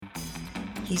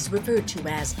He's referred to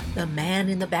as the man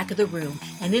in the back of the room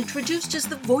and introduced as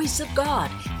the voice of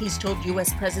God. He's told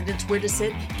U.S. presidents where to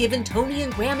sit, given Tony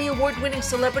and Grammy award-winning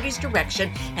celebrities direction,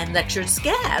 and lectured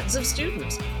scads of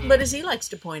students. But as he likes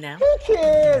to point out, who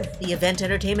cares? The event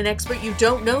entertainment expert you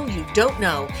don't know,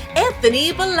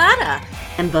 Anthony Bellata.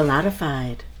 And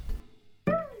Bellatified.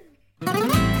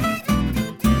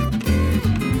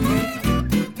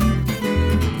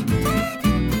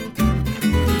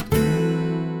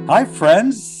 Hi,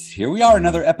 friends. Here we are,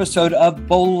 another episode of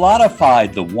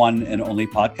Bellatified, the one and only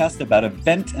podcast about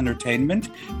event entertainment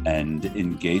and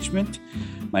engagement.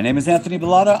 My name is Anthony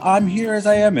Bellata. I'm here as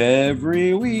I am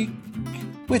every week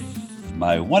with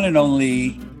my one and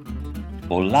only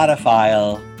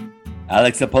Bellatophile,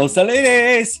 Alex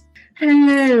Apostolides.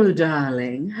 Hello,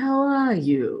 darling. How are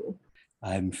you?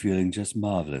 I'm feeling just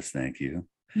marvelous, thank you.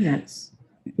 Yes.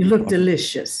 You look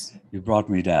delicious. You brought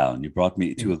me down. You brought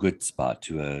me to a good spot,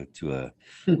 to a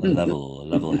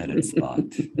level-headed spot.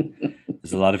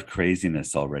 There's a lot of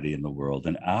craziness already in the world,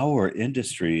 and our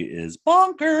industry is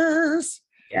bonkers.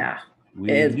 Yeah,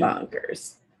 it's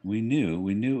bonkers. We knew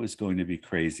it was going to be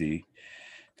crazy,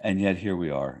 and yet here we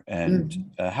are.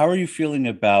 And how are you feeling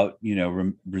about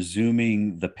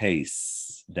resuming the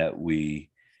pace that we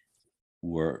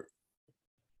were?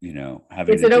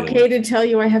 Having. Is it okay to tell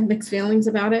you I have mixed feelings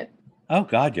about it? Oh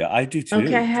God, yeah, I do too.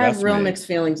 Okay, I have real mixed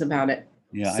feelings about it.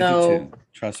 Yeah, so, I do too.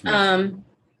 Trust me.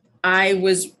 I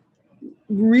was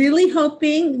really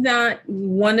hoping that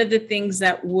one of the things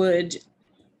that would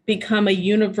become a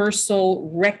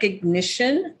universal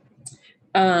recognition,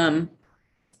 that'll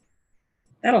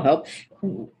help,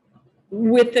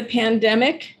 with the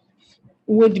pandemic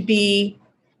would be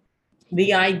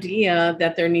the idea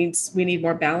that we need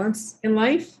more balance in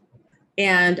life.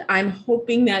 And I'm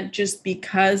hoping that just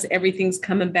because everything's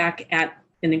coming back at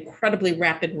an incredibly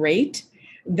rapid rate,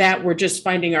 that we're just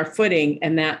finding our footing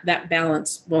and that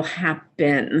balance will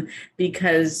happen,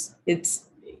 because it's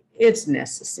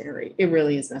necessary. It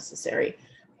really is necessary.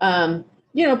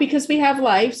 Because we have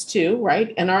lives too,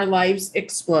 right? And our lives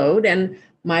explode, and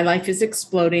my life is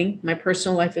exploding. My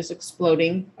personal life is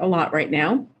exploding a lot right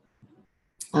now.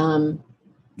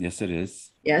 Yes, it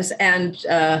is. Yes. And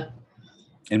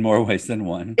in more ways than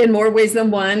one.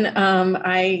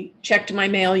 I checked my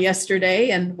mail yesterday,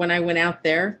 and when I went out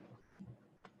there,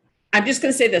 I'm just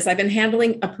going to say this. I've been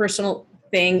handling a personal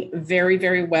thing very,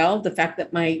 very well. The fact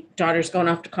that my daughter's going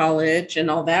off to college and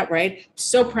all that, right?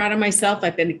 So proud of myself.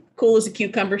 I've been cool as a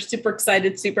cucumber, super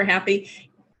excited, super happy.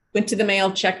 Went to the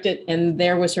mail, checked it, and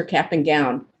there was her cap and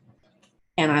gown.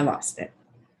 And I lost it.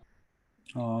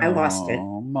 Oh, I lost it.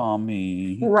 Oh,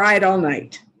 Mommy. Right all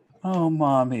night. Oh,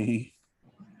 Mommy.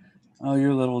 Oh,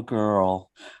 your little girl.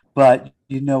 But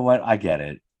you know what? I get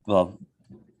it. Well,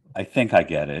 I think I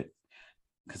get it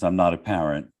because I'm not a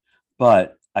parent.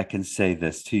 But I can say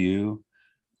this to you.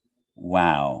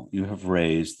 Wow, you have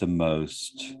raised the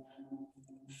most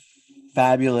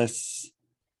fabulous,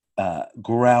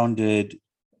 grounded,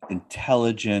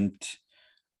 intelligent,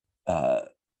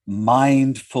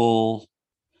 mindful,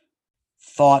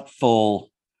 thoughtful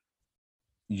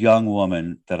young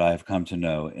woman that I've come to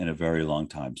know in a very long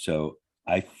time. So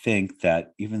I think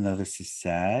that even though this is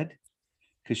sad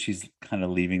because she's kind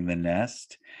of leaving the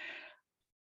nest,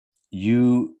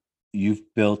 you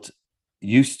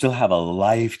still have a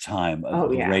lifetime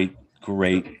of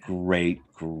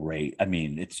great. I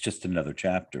mean, it's just another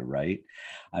chapter, right?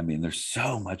 I mean, there's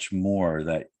so much more,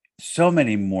 so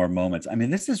many more moments. I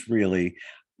mean, this is really,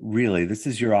 this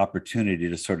is your opportunity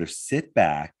to sort of sit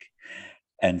back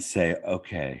and say,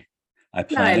 okay, I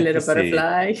plan Fly, little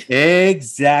butterfly.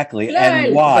 Exactly. Fly,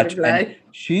 and watch. And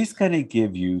she's going to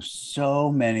give you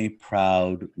so many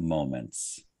proud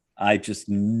moments. I just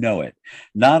know it.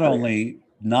 Not only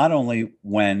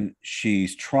when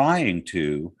she's trying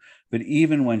to, but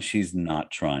even when she's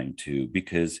not trying to,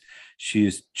 because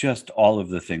she's just all of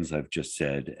the things I've just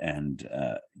said. And,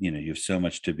 you have so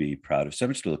much to be proud of, so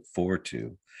much to look forward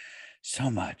to.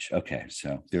 So much. Okay,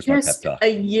 so there's my pep talk.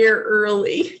 A year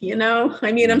early,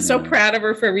 I mean, I'm so proud of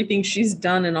her for everything she's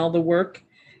done and all the work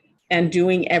and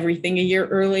doing everything a year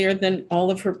earlier than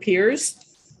all of her peers.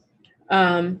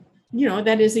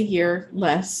 That is a year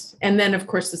less. And then, of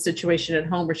course, the situation at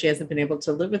home where she hasn't been able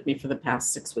to live with me for the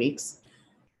past 6 weeks.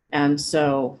 And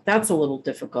so that's a little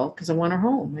difficult because I want her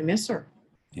home. I miss her.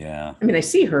 Yeah. I mean, I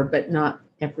see her, but not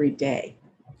every day.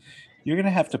 You're going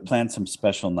to have to plan some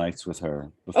special nights with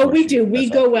her. Oh, we do. We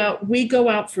go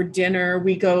out for dinner.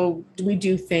 We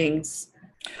do things.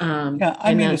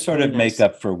 I mean, to sort of make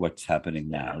up for what's happening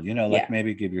now,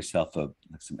 maybe give yourself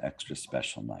some extra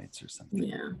special nights or something.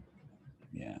 Yeah.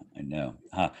 Yeah, I know.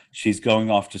 She's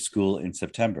going off to school in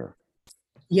September.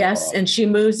 Yes, and she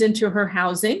moves into her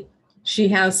housing. She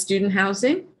has student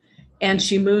housing, and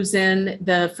she moves in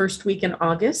the first week in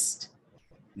August.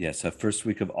 Yes, first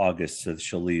week of August. So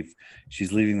she'll leave.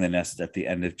 She's leaving the nest at the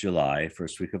end of July,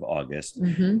 first week of August.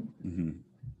 Mm-hmm.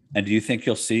 And do you think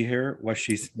you'll see her while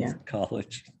she's in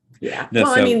college? Yeah. No,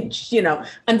 well, I mean,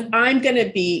 I'm going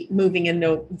to be moving in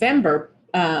November,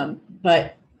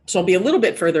 but so I'll be a little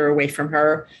bit further away from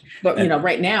her. But,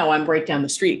 right now I'm right down the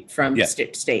street from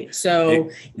state to state. So,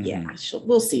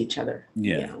 we'll see each other.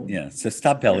 Yeah. Yeah. So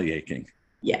stop belly aching.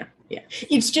 Yeah. Yeah.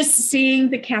 It's just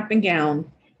seeing the cap and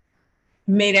gown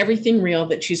made everything real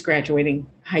that she's graduating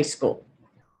high school.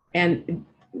 And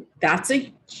that's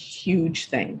a huge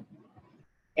thing.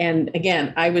 And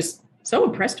again, I was so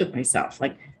impressed with myself.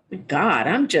 Like, God,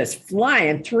 I'm just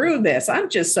flying through this. I'm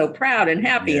just so proud and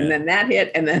happy. Yeah. And then that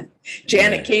hit. And then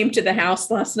Janet came to the house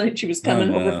last night. She was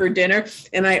coming over for dinner.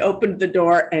 And I opened the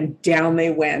door and down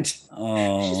they went.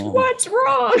 Oh, said, what's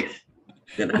wrong?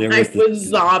 And I was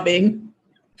sobbing.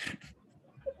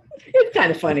 It's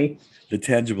kind of funny. The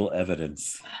tangible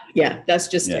evidence. Yeah, that's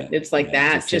just it. It's like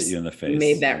that. Just hit you in the face.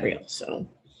 Made that real.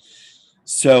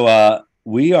 So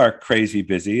we are crazy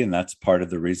busy, and that's part of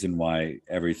the reason why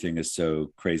everything is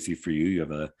so crazy for you. You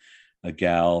have a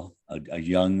gal, a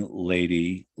young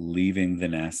lady leaving the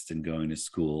nest and going to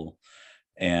school,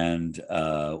 and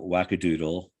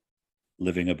wackadoodle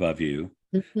living above you.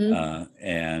 Mm-hmm.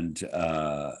 And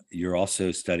you're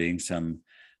also studying some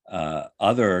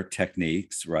other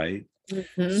techniques, right?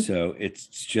 Mm-hmm. So it's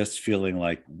just feeling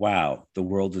like, wow, the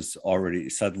world is already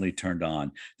suddenly turned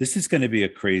on. This is going to be a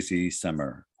crazy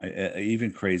summer,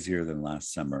 even crazier than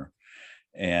last summer.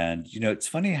 And, it's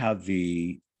funny how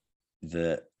the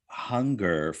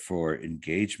hunger for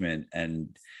engagement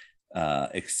and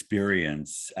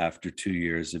experience after 2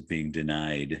 years of being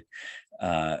denied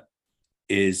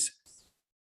is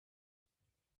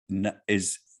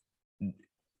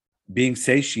being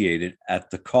satiated at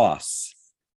the costs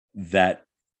that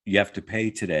you have to pay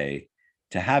today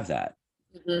to have that,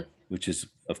 mm-hmm. which is,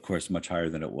 of course, much higher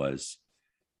than it was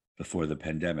before the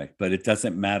pandemic. But it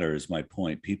doesn't matter, is my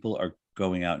point. People are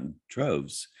going out in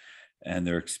droves, and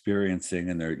they're experiencing,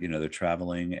 and they're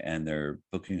traveling, and they're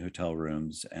booking hotel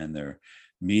rooms, and they're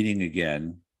meeting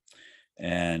again.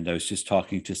 And I was just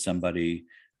talking to somebody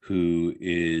who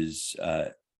is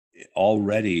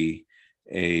already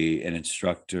an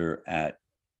instructor at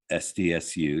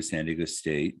SDSU, San Diego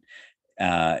State,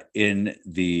 in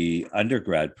the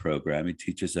undergrad program. He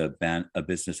teaches a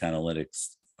business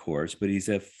analytics course, but he's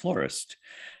a florist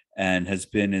and has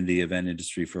been in the event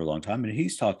industry for a long time. And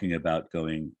he's talking about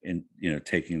going in,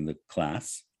 taking the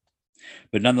class.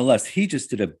 But nonetheless, he just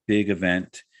did a big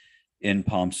event in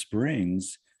Palm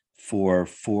Springs for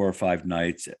 4 or 5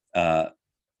 nights.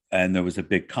 And there was a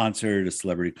big concert, a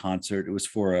celebrity concert. It was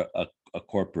for a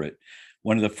corporate,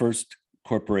 one of the first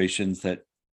corporations that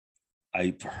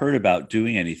I've heard about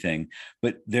doing anything,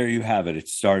 but there you have it.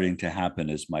 It's starting to happen,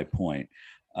 is my point.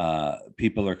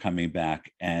 People are coming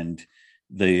back, and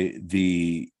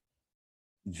the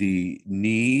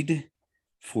need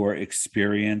for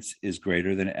experience is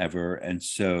greater than ever. And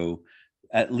so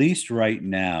at least right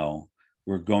now,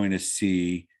 we're going to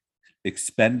see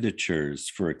expenditures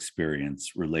for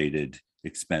experience related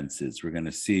expenses. We're going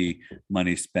to see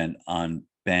money spent on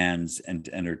bands and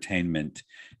entertainment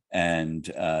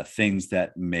and things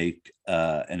that make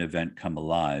an event come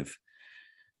alive.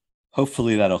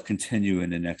 Hopefully that'll continue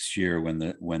into next year when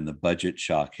the budget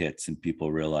shock hits and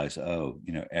people realize,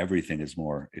 everything is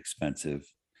more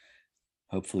expensive.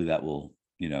 Hopefully that will,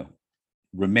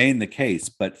 remain the case.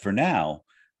 But for now,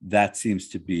 that seems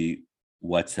to be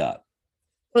what's up.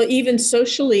 Well, even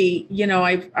socially,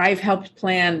 I've helped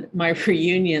plan my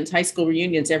reunions, high school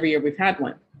reunions, every year we've had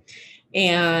one.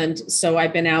 And so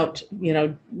I've been out,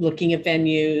 looking at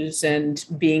venues and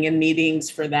being in meetings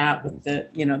for that with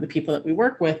the people that we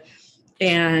work with.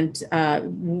 And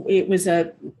it was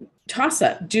a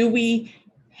toss-up. Do we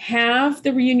have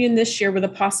the reunion this year with a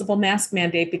possible mask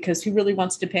mandate? Because who really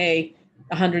wants to pay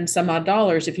 $100 and some odd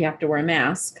if you have to wear a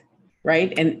mask,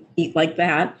 right? And eat like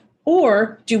that?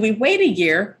 Or do we wait a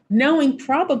year knowing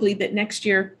probably that next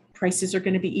year prices are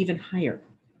going to be even higher?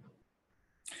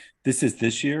 This is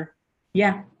this year?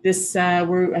 Yeah,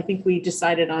 I think we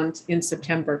decided on in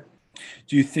September.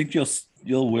 Do you think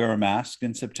you'll wear a mask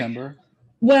in September?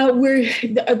 Well, we're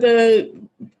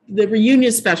the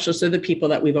reunion specialists are the people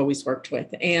that we've always worked with,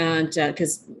 and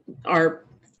because our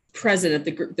president,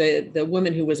 the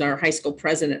woman who was our high school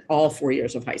president all 4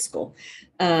 years of high school,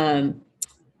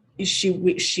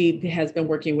 she has been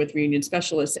working with reunion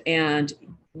specialists, and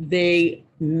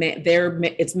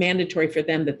it's mandatory for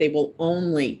them that they will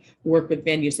only work with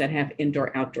venues that have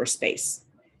indoor outdoor space,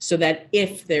 so that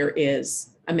if there is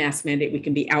a mask mandate, we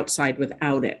can be outside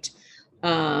without it.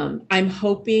 I'm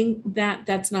hoping that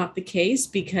that's not the case,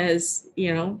 because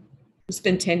it's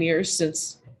been 10 years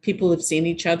since people have seen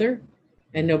each other,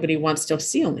 and nobody wants to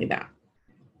see only that.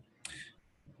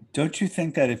 Don't you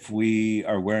think that if we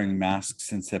are wearing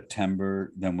masks in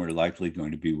September, then we're likely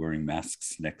going to be wearing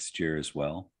masks next year as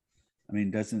well? I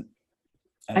mean,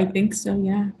 I think so,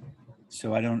 yeah.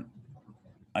 So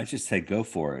I just say go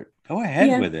for it. Go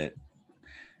ahead with it.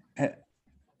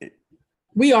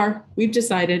 We've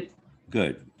decided.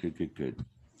 Good.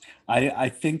 I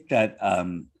think that,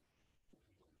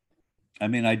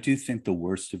 I do think the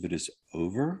worst of it is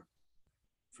over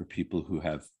for people who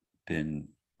have been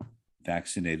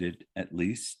vaccinated, at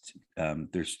least.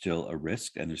 There's still a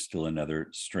risk, and there's still another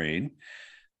strain.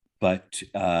 But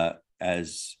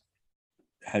as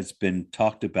has been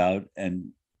talked about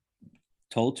and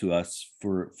told to us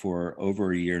for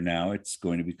over a year now, it's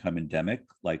going to become endemic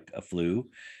like a flu.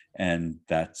 And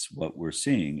that's what we're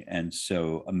seeing. And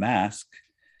so a mask,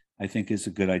 I think, is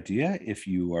a good idea if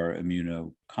you are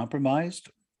immunocompromised.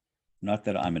 Not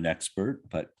that I'm an expert,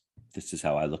 but this is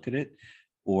how I look at it.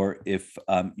 Or if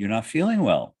you're not feeling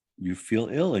well, you feel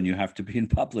ill and you have to be in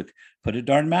public, put a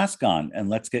darn mask on, and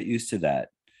let's get used to that.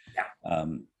 Yeah.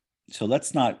 So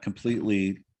let's not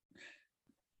completely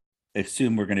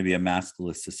assume we're going to be a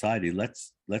maskless society.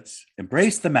 Let's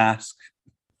embrace the mask.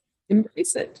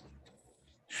 Embrace it.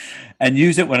 And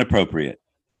use it when appropriate.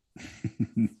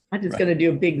 I'm just going to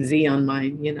do a big Z on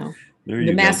mine,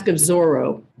 The mask of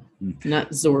Zorro,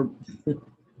 not Zorb.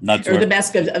 Not or Zorb. the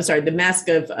mask of, I'm sorry, the mask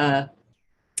of,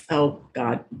 oh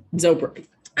God, Zobra.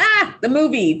 The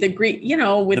movie, the Greek,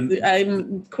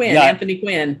 with Quinn, Anthony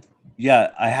Quinn.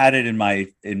 Yeah, I had it in my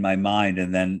mind,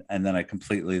 and then I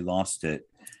completely lost it.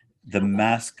 The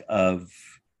mask of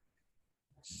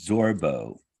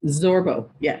Zorbo.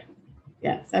 Yeah.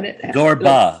 Yeah, is that it?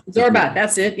 Zorba.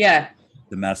 That's it. Yeah.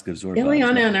 The mask of Zorba.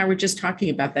 Ileana and I were just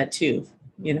talking about that too.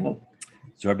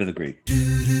 Zorba the Greek.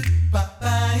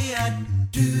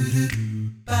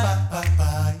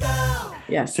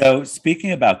 Yeah. So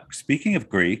speaking of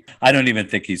Greek, I don't even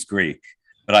think he's Greek,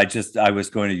 but I was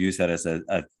going to use that as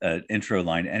an intro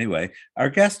line anyway.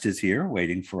 Our guest is here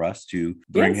waiting for us to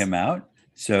bring him out.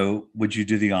 So would you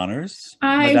do the honors?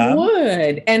 I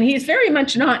would. And he's very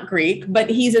much not Greek, but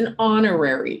he's an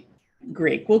honorary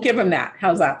Greek. We'll give him that.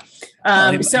 How's that?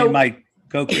 He might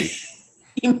go Greek.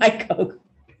 He might go.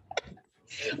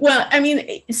 Well,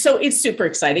 so it's super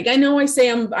exciting. I know I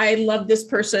say I love this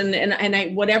person,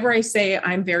 and whatever I say,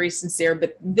 I'm very sincere,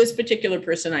 but this particular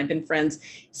person, I've been friends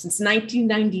since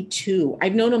 1992.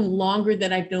 I've known him longer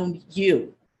than I've known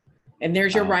you. And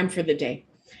there's your rhyme for the day.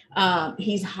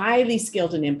 He's highly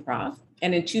skilled in improv.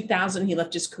 And in 2000, he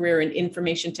left his career in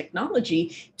information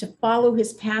technology to follow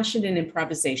his passion in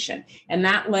improvisation. And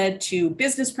that led to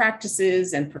business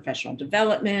practices and professional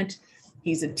development.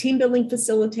 He's a team building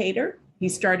facilitator. He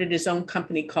started his own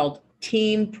company called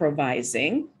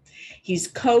Teamprovising. He's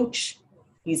coach.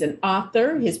 He's an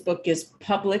author. His book is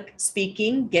Public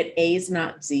Speaking, Get A's,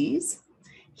 Not Z's.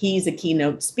 He's a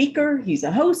keynote speaker, he's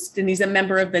a host, and he's a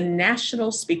member of the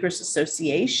National Speakers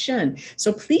Association.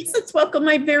 So please, let's welcome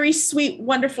my very sweet,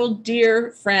 wonderful,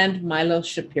 dear friend, Milo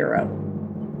Shapiro.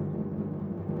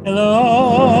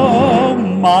 Hello,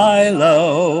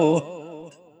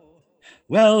 Milo.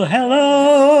 Well,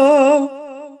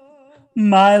 hello,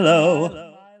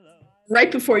 Milo.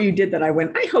 Right before you did that, I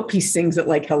went, I hope he sings it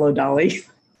like Hello, Dolly.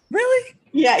 Really?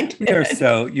 Yeah, I did. They're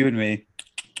so, you and me.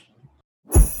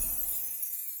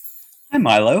 Hi,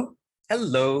 Milo.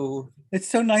 Hello. It's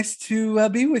so nice to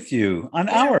be with you on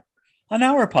our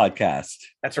podcast.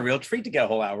 That's a real treat to get a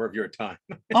whole hour of your time.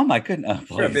 Oh my goodness.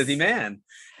 You're a busy man.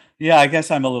 Yeah, I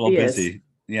guess I'm a little busy. Is.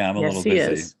 Yeah, I'm a little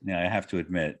busy. Yeah, I have to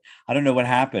admit. I don't know what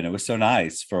happened. It was so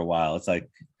nice for a while. It's like,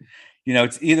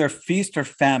 it's either feast or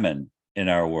famine in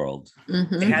our world.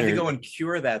 Mm-hmm. They had to go and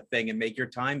cure that thing and make your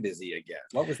time busy again.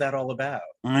 What was that all about?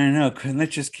 I know. Couldn't they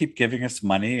just keep giving us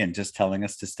money and just telling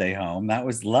us to stay home? That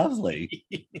was lovely.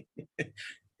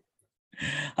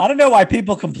 I don't know why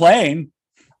people complain.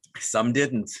 Some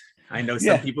didn't. I know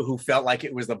some people who felt like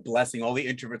it was a blessing. All the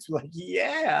introverts were like,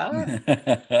 yeah.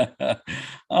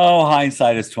 Oh,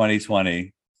 hindsight is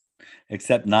 2020,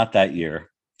 except not that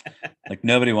year. Like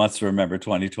nobody wants to remember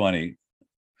 2020.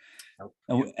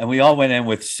 And we all went in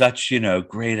with such,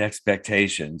 great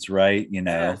expectations, right?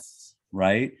 Yes.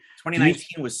 Right?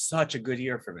 2019 was such a good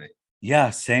year for me.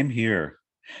 Yeah, same here.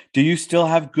 Do you still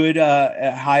have good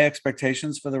high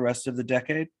expectations for the rest of the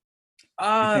decade?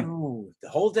 think- The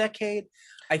whole decade.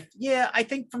 I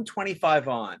think from 25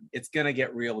 on, it's gonna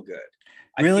get real good.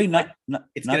 I Really, feel like not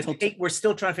it's not gonna till take. We're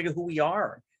still trying to figure who we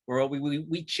are.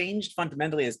 We changed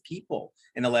fundamentally as people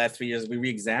in the last 3 years. We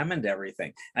re-examined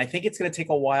everything, and I think it's gonna take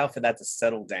a while for that to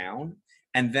settle down,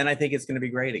 and then I think it's gonna be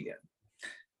great again.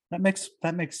 that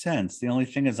makes sense. The only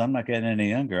thing is, I'm not getting any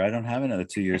younger. I don't have another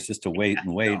 2 years just to wait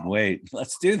and wait and No. wait.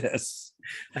 Let's do this.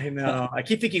 I know. I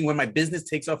keep thinking when my business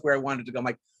takes off where I wanted to go, I'm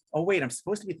like, oh wait, I'm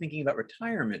supposed to be thinking about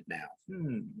retirement now.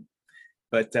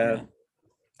 But Yeah.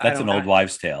 I That's an don't. old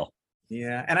wives' tale.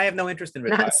 Yeah, and I have no interest in Not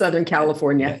retirement. Southern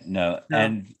California. No, No.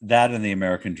 and that and the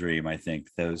American dream, I think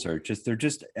those are they're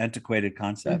just antiquated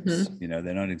concepts. Mhm. You know,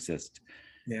 they don't exist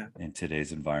Yeah. in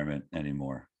today's environment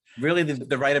anymore. Really,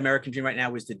 the right American dream right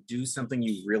now is to do something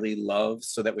you really love,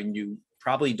 so that when you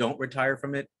probably don't retire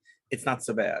from it, it's not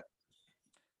so bad.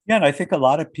 Yeah, and I think a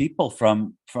lot of people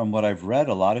from what I've read,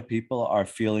 a lot of people are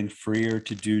feeling freer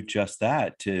to do just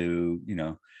that, to,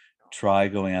 try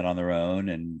going out on their own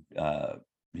and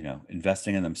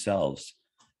investing in themselves.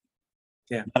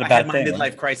 Yeah, Not a I bad had my thing.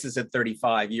 midlife crisis at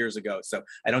 35 years ago, so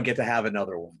I don't get to have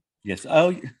another one. Yes.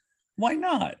 Oh, why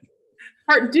not?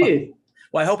 Part two.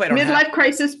 Well, I hope I don't have. Midlife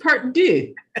crisis part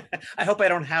two. I hope I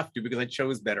don't have to, because I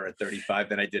chose better at 35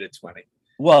 than I did at 20.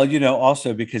 Well,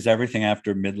 also because everything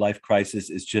after midlife crisis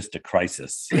is just a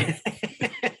crisis. I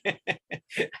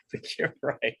think you're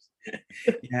right.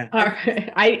 Yeah. All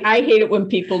right. I hate it when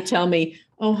people tell me,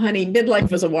 oh, honey,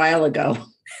 midlife was a while ago.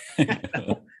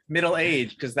 Middle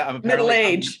age, because I'm Middle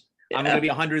age. I'm going to be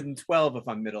 112 if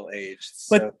I'm middle aged.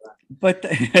 But- So But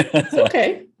It's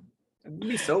okay. it wouldn't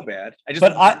be so bad. I just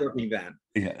But wasn't working then.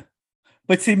 yeah.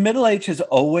 But see, middle age has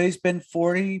always been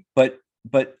 40, but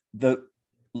the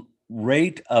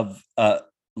rate of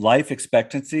life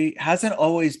expectancy hasn't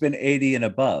always been 80 and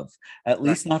above, at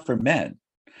least not for men.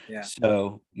 Yeah.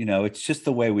 So, it's just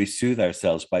the way we soothe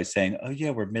ourselves by saying, oh yeah,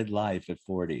 we're midlife at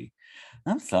 40.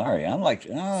 I'm sorry. I'm like,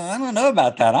 oh, I don't know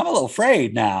about that. I'm a little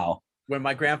afraid now. When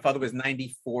my grandfather was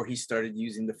 94, he started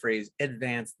using the phrase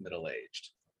advanced middle aged.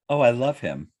 Oh, I love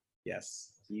him. Yes.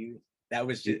 That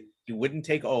was just, you wouldn't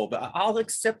take old, but I'll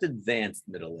accept advanced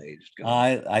middle aged.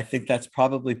 I think that's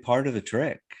probably part of the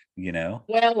trick, Well,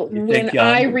 You when think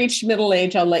I young? reach middle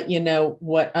age, I'll let you know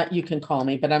what you can call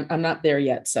me, but I'm not there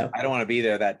yet. So I don't want to be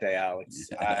there that day, Alex.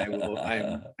 I'm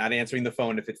not answering the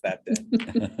phone if it's that day.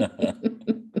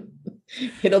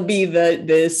 it'll be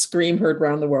the scream heard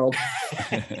around the world.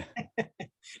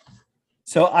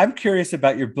 So I'm curious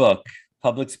about your book,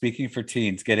 Public Speaking for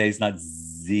Teens, Get A's, Not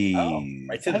Z's. Oh,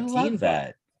 right to the I teen love book.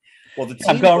 that. Well, the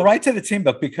I'm teen going book- right to the teen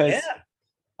book because Yeah.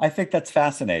 I think that's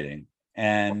fascinating.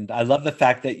 And I love the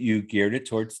fact that you geared it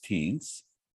towards teens.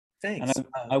 Thanks. And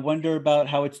I wonder about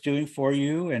how it's doing for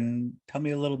you, and tell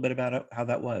me a little bit about how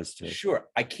that was too. Sure.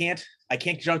 I can't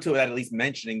jump to it without at least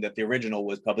mentioning that the original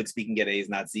was Public Speaking Get A's,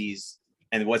 Not Z's,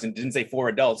 and didn't say for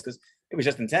adults, because it was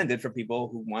just intended for people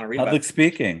who want to read about Public it.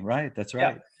 speaking, right? That's Yeah.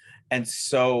 right. And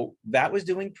so that was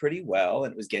doing pretty well,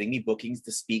 and it was getting me bookings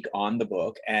to speak on the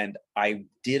book. And I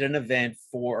did an event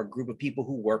for a group of people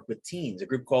who work with teens, a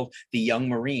group called the Young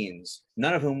Marines,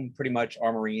 none of whom pretty much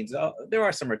are Marines. There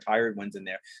are some retired ones in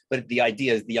there, but the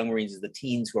idea is the Young Marines is the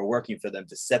teens who are working for them,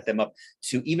 to set them up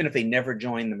to, even if they never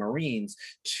join the Marines,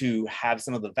 to have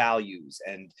some of the values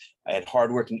and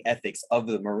hardworking ethics of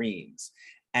the Marines.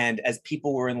 And as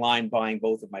people were in line buying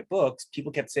both of my books,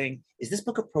 people kept saying, is this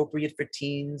book appropriate for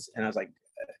teens? And I was like,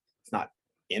 it's not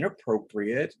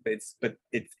inappropriate, but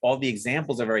it's all the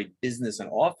examples are very business and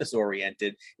office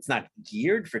oriented. It's not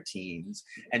geared for teens.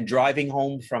 And driving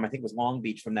home from, I think it was Long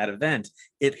Beach, from that event,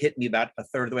 it hit me about a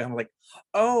third of the way. I'm like,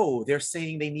 oh, they're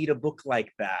saying they need a book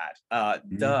like that.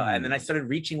 Duh. And then I started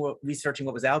researching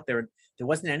what was out there, and there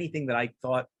wasn't anything that I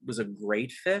thought was a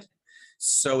great fit.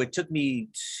 So it took me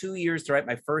 2 years to write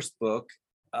my first book,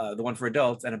 the one for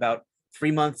adults, and about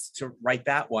 3 months to write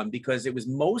that one, because it was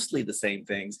mostly the same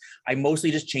things. I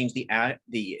mostly just changed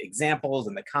the examples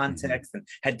and the context, and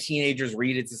had teenagers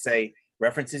read it to say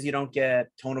references you don't get,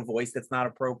 tone of voice that's not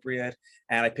appropriate.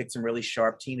 And I picked some really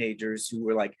sharp teenagers who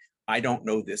were like, I don't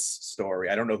know this story.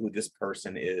 I don't know who this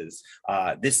person is.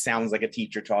 This sounds like a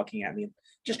teacher talking at me.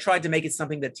 Just tried to make it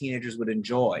something that teenagers would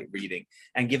enjoy reading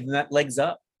and give them that legs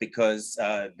up, because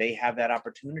they have that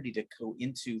opportunity to go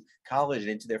into college and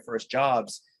into their first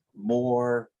jobs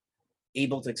more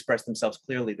able to express themselves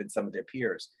clearly than some of their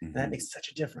peers. And that makes such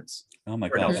a difference. Oh my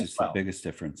For gosh, adults it's as the well. biggest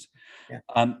difference. Yeah.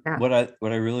 Yeah.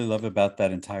 What I really love about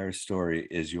that entire story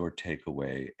is your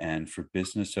takeaway. And for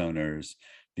business owners,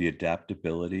 the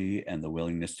adaptability and the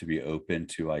willingness to be open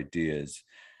to ideas.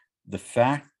 The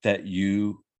fact that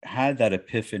you had that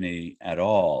epiphany at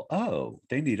all, oh,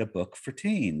 they need a book for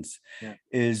teens, Yeah.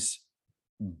 is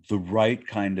the right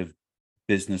kind of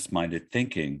business-minded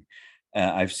thinking.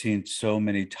 I've seen so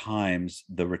many times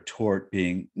the retort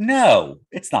being, no,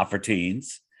 it's not for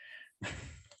teens,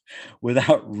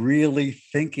 without really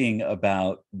thinking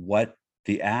about what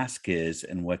the ask is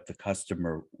and what the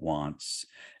customer wants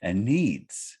and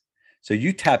needs. So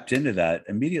you tapped into that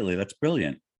immediately. That's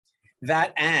brilliant.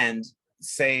 That and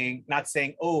not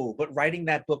saying, oh, but writing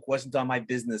that book wasn't on my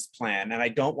business plan, and I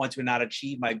don't want to not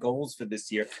achieve my goals for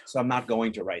this year, so I'm not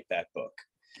going to write that book.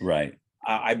 Right.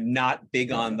 I'm not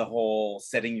big on the whole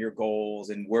setting your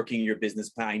goals and working your business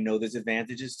plan. I know there's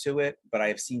advantages to it, but I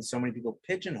have seen so many people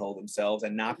pigeonhole themselves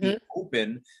and not be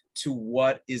open to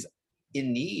what is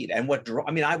in need and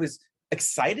I was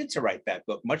excited to write that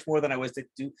book much more than I was to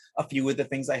do a few of the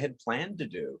things I had planned to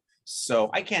do. So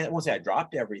I won't say I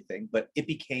dropped everything, but it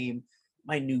became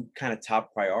my new kind of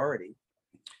top priority.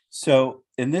 So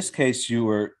in this case,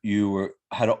 you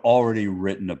had already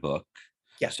written a book.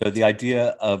 Yes. So the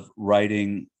idea of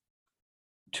writing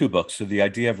 2 books, so the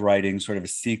idea of writing sort of a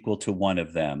sequel to one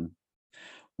of them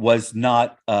was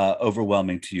not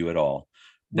overwhelming to you at all.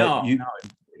 No,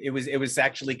 it was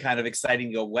actually kind of exciting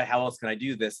to go, how else can I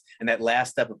do this? And that last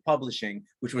step of publishing,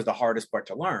 which was the hardest part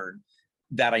to learn,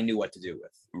 that I knew what to do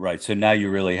with. Right. So now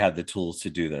you really had the tools to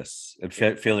do this, and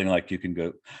feeling like you can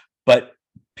go. But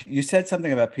you said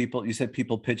something about people. You said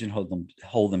people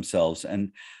pigeonhole themselves,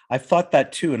 and I've thought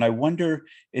that too. And I wonder,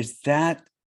 is that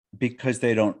because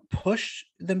they don't push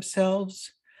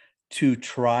themselves to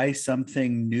try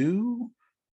something new,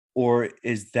 or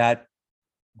is that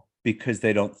because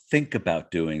they don't think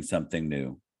about doing something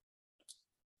new?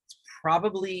 It's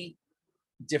probably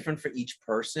different for each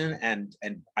person, and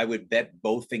I would bet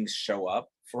both things show up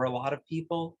for a lot of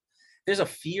people. There's a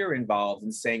fear involved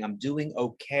in saying, I'm doing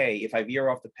okay. If I veer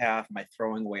off the path, am I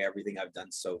throwing away everything I've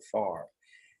done so far?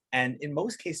 And in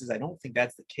most cases, I don't think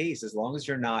that's the case, as long as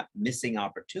you're not missing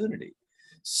opportunity.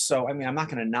 So, I mean, I'm not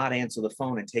going to not answer the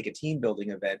phone and take a team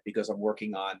building event because I'm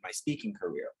working on my speaking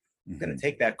career. I'm going to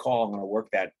take that call, I'm going to work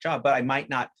that job, but I might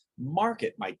not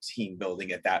market my team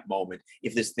building at that moment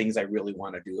if there's things I really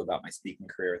want to do about my speaking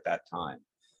career at that time.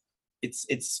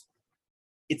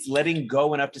 It's letting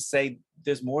go enough to say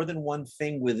there's more than one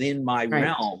thing within my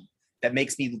realm that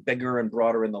makes me bigger and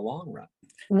broader in the long run.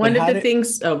 One of the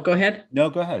things, oh, go ahead. No,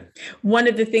 go ahead. One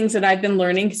of the things that I've been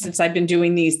learning since I've been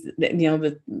doing these,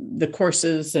 the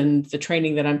courses and the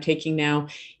training that I'm taking now,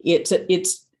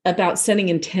 it's about setting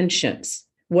intentions.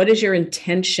 What is your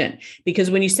intention? Because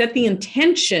when you set the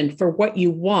intention for what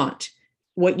you want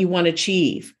to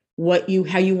achieve,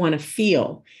 how you want to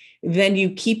feel, then you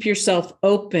keep yourself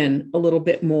open a little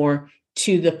bit more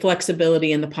to the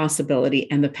flexibility and the possibility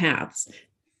and the paths.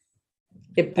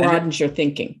 It broadens your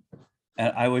thinking.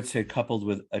 And I would say, coupled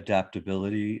with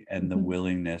adaptability and the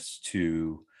willingness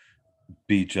to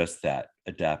be just that,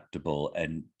 adaptable,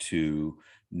 and to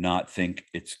not think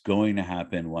it's going to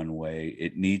happen one way,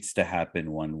 it needs to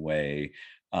happen one way,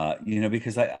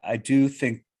 because I do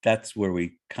think that's where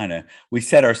we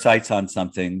set our sights on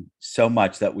something so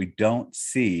much that we don't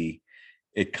see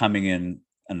it coming in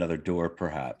another door,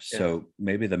 perhaps. Yeah. So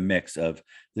maybe the mix of,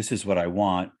 this is what I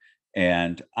want,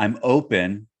 and I'm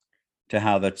open to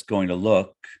how that's going to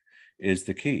look, is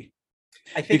the key.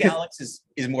 I think Alex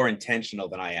is more intentional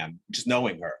than I am, just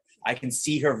knowing her. I can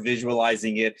see her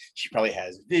visualizing it. She probably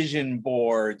has vision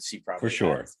boards. She probably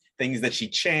has things that she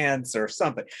chants or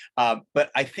something.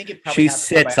 But I think it probably she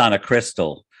sits on a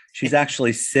crystal. She's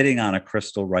actually sitting on a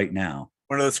crystal right now.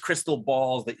 One of those crystal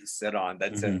balls that you sit on.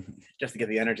 That's just to get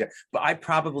the energy. But I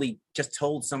probably just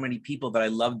told so many people that I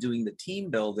love doing the team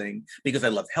building because I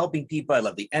love helping people. I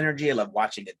love the energy. I love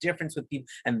watching a difference with people.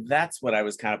 And that's what I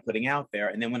was kind of putting out there.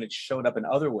 And then when it showed up in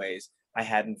other ways, I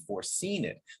hadn't foreseen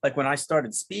it. Like when I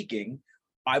started speaking,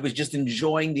 I was just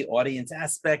enjoying the audience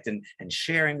aspect and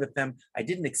sharing with them. I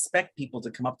didn't expect people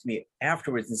to come up to me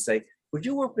afterwards and say, would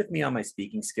you work with me on my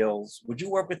speaking skills? Would you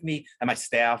work with me and my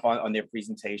staff on their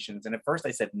presentations? And at first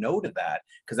I said no to that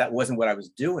because that wasn't what I was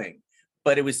doing.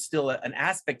 But it was still an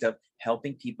aspect of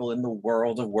helping people in the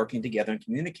world of working together and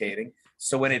communicating.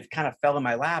 So when it kind of fell in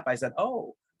my lap, I said,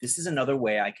 oh, this is another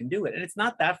way I can do it. And it's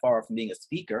not that far from being a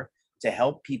speaker to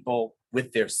help people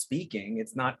with their speaking.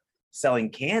 It's not selling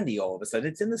candy all of a sudden.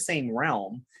 It's in the same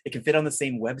realm. It can fit on the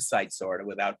same website sort of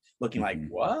without looking like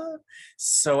what?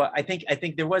 So I think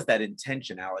there was that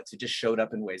intention, Alex. It just showed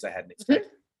up in ways I hadn't expected.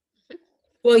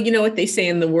 Well, you know what they say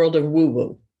in the world of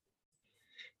woo-woo,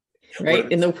 right?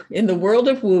 In the world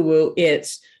of woo-woo,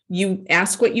 it's you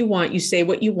ask what you want, you say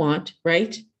what you want,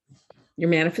 right? Your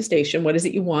manifestation, what is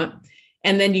it you want?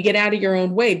 And then you get out of your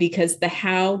own way, because the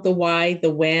how, the why,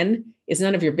 the when is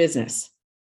none of your business.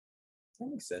 That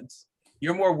makes sense.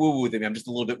 You're more woo-woo than me. I'm just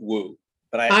a little bit woo.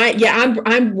 But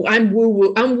I'm woo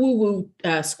woo. I'm woo woo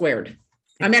squared.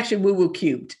 I'm actually woo woo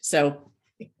cubed. So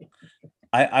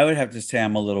I would have to say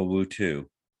I'm a little woo too.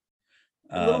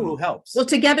 a little woo helps. well,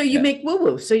 together you Yeah. make woo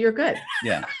woo, so you're good.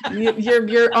 Yeah,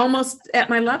 You're almost at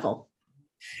my level.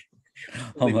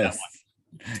 almost.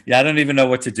 Yeah, I don't even know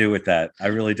what to do with that. I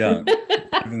really don't.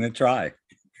 I'm going to try.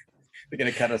 They're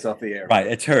going to cut us off the air. Right.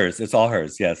 It's hers. It's all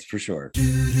hers. Yes, for sure.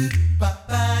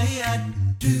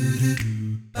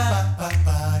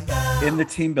 In the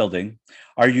team building,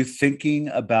 are you thinking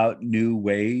about new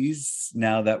ways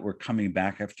now that we're coming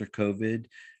back after COVID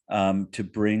to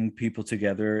bring people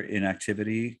together in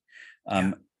activity?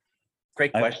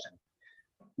 Great question.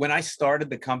 When I started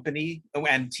the company,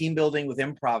 and team building with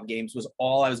improv games was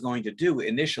all I was going to do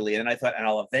initially. And I thought, and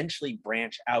I'll eventually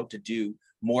branch out to do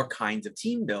more kinds of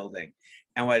team building.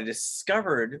 And what I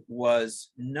discovered was,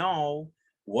 no,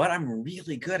 what I'm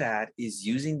really good at is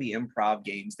using the improv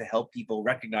games to help people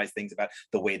recognize things about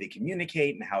the way they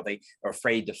communicate and how they are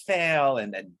afraid to fail,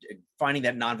 and finding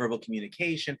that nonverbal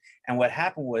communication. And what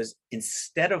happened was,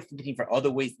 instead of looking for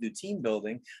other ways to do team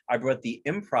building, I brought the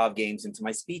improv games into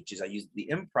my speeches. I used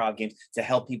the improv games to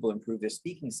help people improve their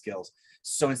speaking skills.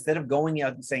 So instead of going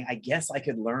out and saying, I guess I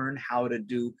could learn how to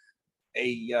do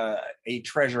a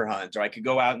treasure hunt, or I could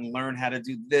go out and learn how to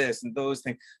do this and those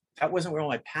things, that wasn't where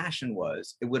my passion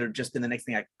was. It would have just been the next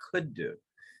thing I could do.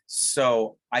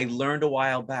 So I learned a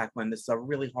while back, when this is a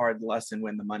really hard lesson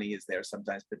when the money is there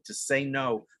sometimes, but to say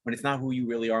no when it's not who you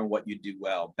really are and what you do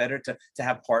well. Better to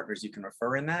have partners you can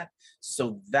refer in that.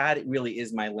 So that really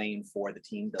is my lane for the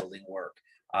team building work.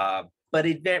 But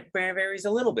it varies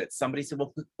a little bit. Somebody said,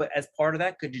 well, but as part of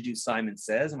that, could you do Simon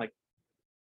Says? I'm like,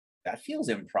 that feels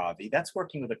improv-y. That's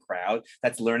working with a crowd.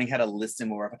 That's learning how to listen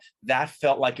more. That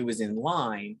felt like it was in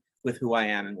line with who I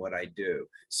am and what I do.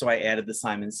 So I added the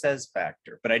Simon Says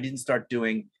factor, but I didn't start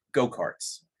doing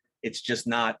go-karts. It's just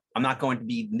not, I'm not going to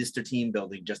be Mr. Team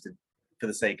Building just for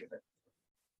the sake of it.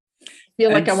 I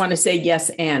feel like I want to say yes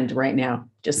and right now,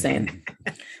 just saying.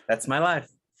 That's my life.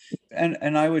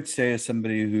 And I would say, as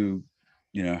somebody who,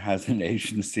 has an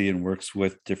agency and works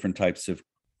with different types of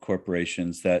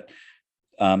corporations, that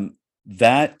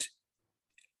that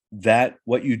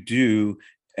what you do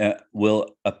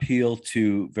will appeal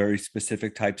to very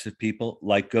specific types of people,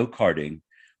 like go-karting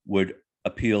would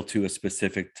appeal to a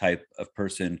specific type of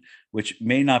person, which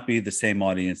may not be the same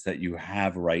audience that you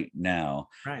have right now.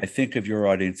 Right. I think of your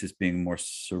audience as being more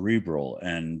cerebral,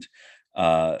 and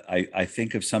I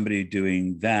think of somebody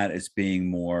doing that as being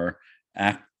more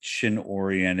action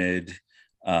oriented,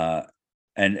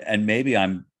 and maybe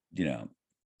I'm,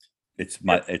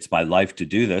 it's my life to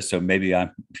do this, so maybe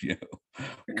I'm, You're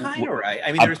kind of right.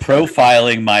 I mean, I'm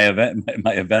profiling my event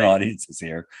Right. audiences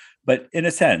here, but in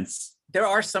a sense, there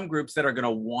are some groups that are going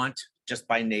to want, just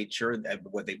by nature,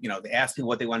 what they ask me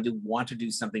what they want to do, want to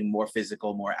do something more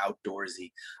physical, more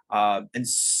outdoorsy. And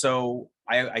so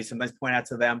I sometimes point out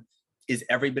to them, is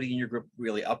everybody in your group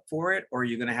really up for it? Or are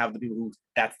you going to have the people who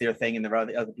that's their thing, and there are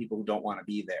the other people who don't want to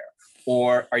be there?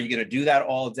 Or are you going to do that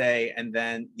all day, and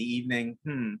then the evening,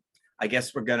 I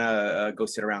guess we're gonna go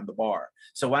sit around the bar.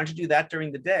 So why don't you do that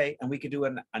during the day, and we could do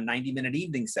a 90-minute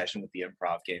evening session with the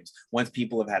improv games once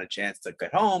people have had a chance to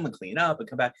get home and clean up and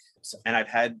come back. And I've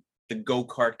had the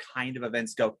go-kart kind of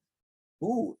events go,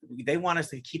 ooh, they want us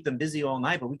to keep them busy all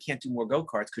night, but we can't do more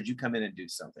go-karts. Could you come in and do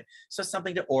something? So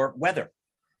something or weather.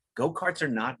 Go-karts are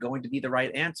not going to be the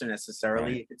right answer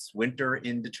necessarily. Right. It's winter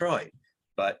in Detroit,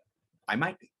 but I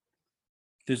might be.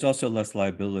 There's also less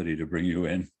liability to bring you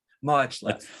in. Much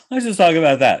less. Let's just talk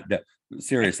about that.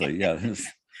 Seriously, yeah.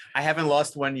 I haven't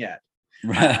lost one yet.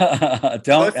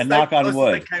 Don't, and knock on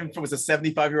wood. It was a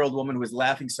 75-year-old woman who was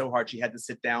laughing so hard she had to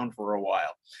sit down for a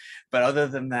while. But other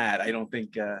than that, I don't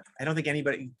think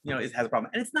anybody has a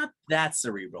problem. And it's not that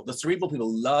cerebral. The cerebral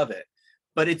people love it,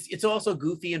 but it's also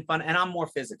goofy and fun. And I'm more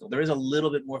physical. There is a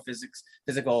little bit more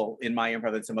physical in my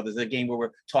improv than some others. There's a game where we're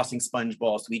tossing sponge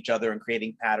balls to each other and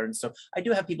creating patterns. So I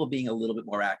do have people being a little bit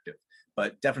more active.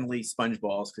 But definitely sponge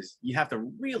balls, because you have to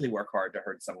really work hard to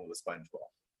hurt someone with a sponge ball.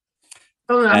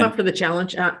 Oh, I'm up for the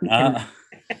challenge. I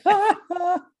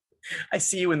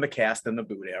see you in the cast in the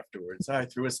boot afterwards. I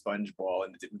threw a sponge ball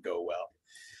and it didn't go well.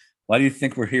 Why do you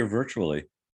think we're here virtually?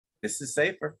 This is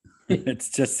safer. It's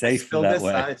just safe that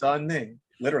way. It's on me,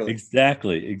 literally.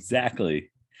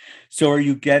 Exactly. So are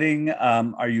you getting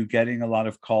a lot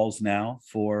of calls now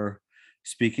for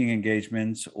speaking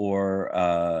engagements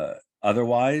or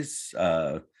otherwise?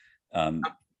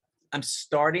 I'm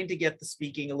starting to get the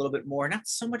speaking a little bit more, not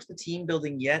so much the team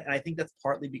building yet. And I think that's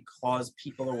partly because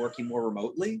people are working more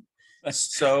remotely.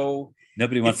 So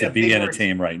Nobody wants it's to a be in a bigger-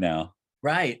 team right now.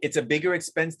 right. It's a bigger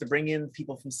expense to bring in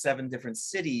people from 7 different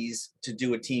cities to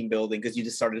do a team building because you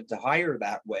just started to hire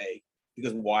that way.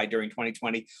 Because why during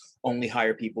 2020 only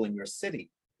hire people in your city?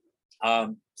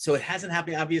 So it hasn't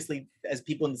happened, obviously, as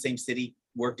people in the same city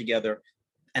work together,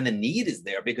 and the need is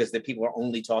there because the people are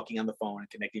only talking on the phone and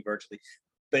connecting virtually.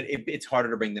 But it's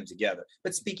harder to bring them together.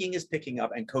 But speaking is picking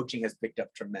up, and coaching has picked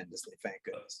up tremendously. Thank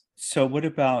goodness. So what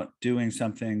about doing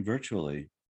something virtually?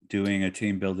 Doing a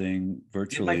team building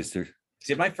virtually? Is there?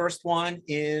 Did my first one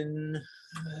in,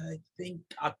 I think,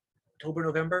 October,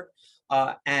 November.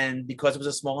 And because it was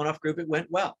a small enough group, it went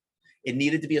well. It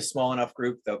needed to be a small enough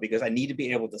group, though, because I need to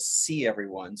be able to see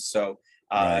everyone. So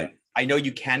Right. I know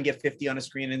you can get 50 on a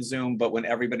screen in Zoom, but when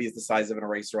everybody is the size of an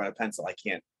eraser on a pencil, I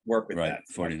can't work with Right. that.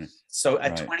 40. So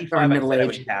at Right. 25, Or I middle said I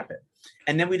age. would cap it.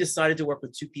 And then we decided to work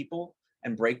with 2 people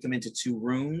and break them into 2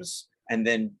 rooms and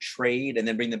then trade and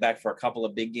then bring them back for a couple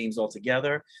of big games all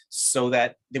together so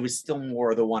that there was still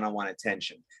more of the one-on-one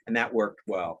attention. And that worked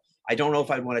well. I don't know if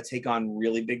I'd want to take on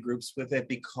really big groups with it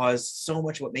because so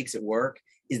much what makes it work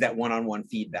is that one-on-one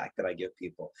feedback that I give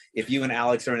people. If you and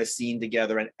Alex are in a scene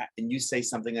together and you say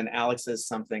something and Alex says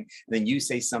something, and then you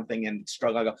say something and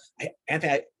struggle, I go,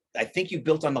 Anthony, I think you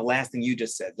built on the last thing you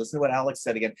just said. Listen to what Alex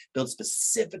said again. Build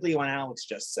specifically what Alex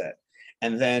just said.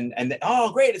 And then,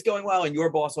 oh, great, it's going well. And your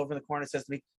boss over in the corner says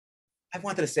to me, I've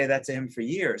wanted to say that to him for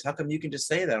years. How come you can just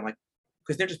say that? I'm like,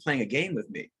 because they're just playing a game with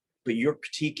me. But you're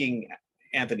critiquing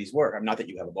Anthony's work. I'm not that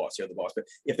you have a boss, you're the boss. But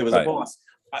if there was Right. a boss,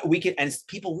 we can, and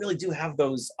people really do have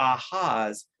those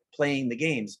ahas playing the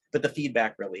games, but the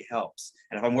feedback really helps.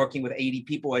 And if I'm working with 80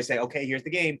 people, I say, okay, here's the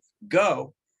game,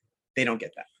 go. They don't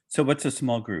get that. So what's a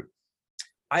small group?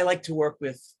 I like to work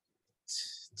with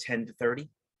 10 to 30.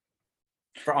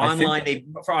 For I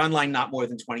think- online, not more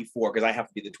than 24, because I have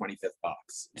to be the 25th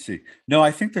box. See, no,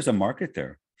 I think there's a market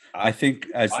there. I think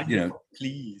as you know, Wonderful.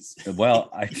 Please. well,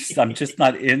 I'm just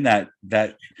not in that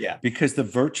Yeah. because the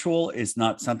virtual is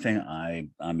not something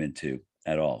I'm into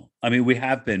at all. I mean, we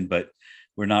have been, but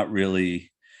we're not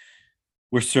really.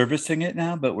 We're servicing it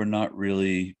now, but we're not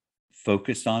really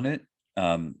focused on it.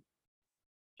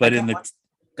 But in the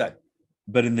Good.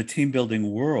 but in the team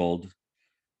building world,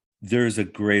 there's a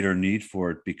greater need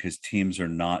for it because teams are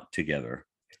not together.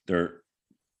 They're,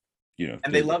 you know,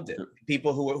 And they they're- loved it.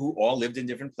 People who all lived in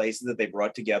different places that they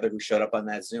brought together, who showed up on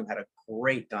that Zoom, had a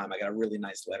great time. I got a really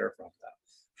nice letter from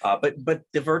them. But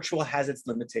the virtual has its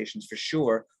limitations for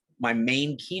sure. My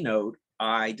main keynote,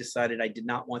 I decided I did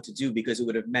not want to do because it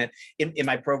would have meant in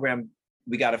my program,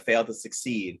 we got to fail to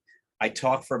succeed. I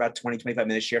talk for about 20, 25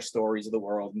 minutes, share stories of the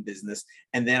world and business,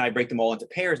 and then I break them all into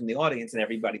pairs in the audience, and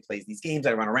everybody plays these games.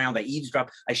 I run around, I eavesdrop,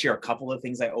 I share a couple of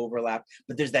things I overlap,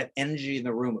 but there's that energy in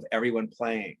the room of everyone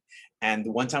playing. And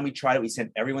the one time we tried it, we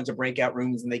sent everyone to breakout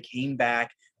rooms and they came back,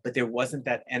 but there wasn't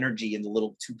that energy in the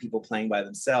little 2 people playing by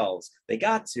themselves. They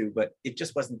got to, but it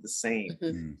just wasn't the same.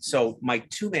 Mm. So my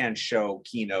 2-man show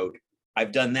keynote,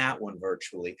 I've done that one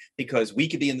virtually because we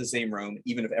could be in the same room,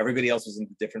 even if everybody else was in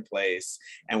a different place.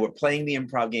 And we're playing the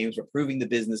improv games, we're proving the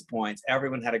business points.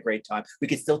 Everyone had a great time. We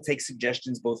could still take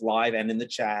suggestions both live and in the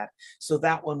chat. So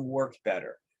that one worked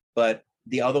better. But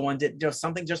the other one did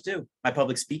something just do. My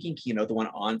public speaking keynote, the one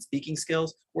on speaking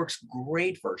skills, works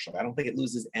great virtually. I don't think it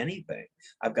loses anything.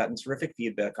 I've gotten terrific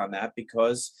feedback on that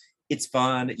because it's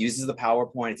fun. It uses the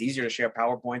PowerPoint. It's easier to share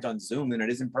PowerPoint on Zoom than it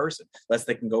is in person, less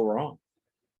they can go wrong.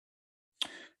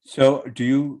 So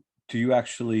do you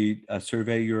actually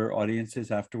survey your audiences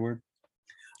afterward?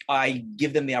 I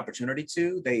give them the opportunity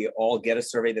to. They all get a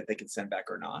survey that they can send back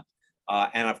or not.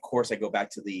 And of course, I go back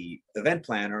to the event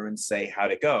planner and say,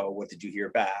 how'd it go? What did you hear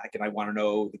back? And I want to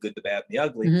know the good, the bad, and the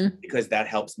ugly, Mhm. because that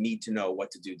helps me to know what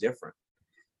to do different.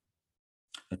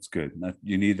 That's good.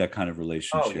 You need that kind of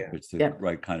relationship. yeah. It's the Yeah.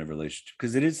 right kind of relationship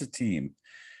because it is a team.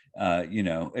 You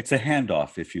know, it's a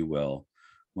handoff, if you will,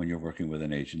 when you're working with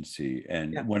an agency,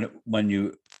 and Yeah. when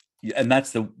you, and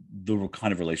that's the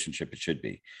kind of relationship it should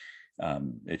be.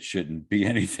 It shouldn't be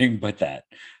anything but that.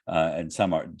 And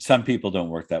some people don't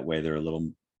work that way. They're a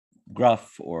little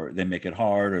gruff, or they make it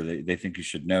hard, or they think you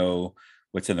should know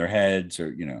what's in their heads,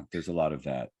 or you know, there's a lot of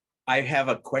that. I have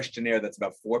a questionnaire that's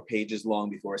about 4 pages long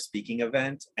before a speaking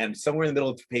event. And somewhere in the middle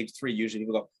of page 3, usually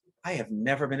people go, I have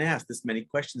never been asked this many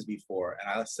questions before. And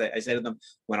I say to them,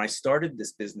 when I started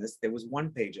this business, there was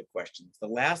 1 page of questions. The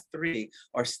last 3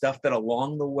 are stuff that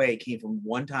along the way came from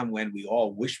one time when we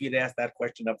all wish we had asked that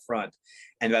question up front.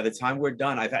 And by the time we're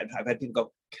done, I've had people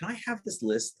go, can I have this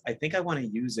list? I think I want to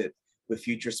use it with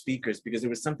future speakers, because there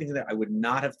was something that I would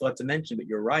not have thought to mention, but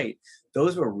you're right.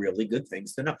 Those were really good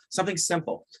things to know. Something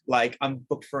simple, like I'm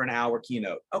booked for an hour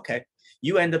keynote. Okay.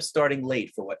 You end up starting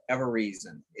late for whatever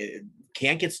reason. It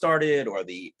can't get started, or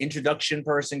the introduction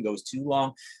person goes too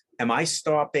long. Am I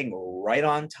stopping right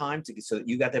on time so that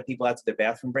you got the people out to their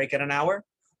bathroom break at an hour?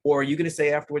 Or are you going to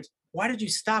say afterwards, why did you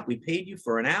stop? We paid you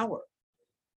for an hour.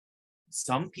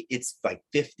 It's like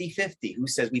 50-50 who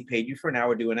says we paid you for an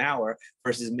hour, do an hour,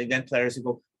 versus event planners who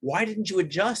go, why didn't you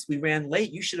adjust? We ran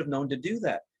late. You should have known to do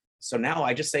that. So now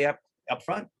I just say up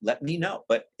front, let me know.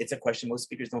 But it's a question most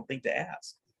speakers don't think to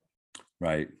ask.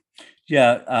 Right.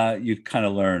 Yeah. You kind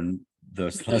of learn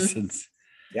those lessons.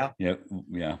 Yeah.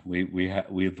 Yeah.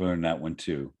 We've learned that one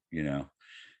too, and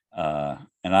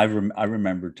I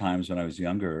remember times when I was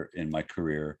younger in my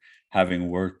career, having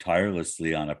worked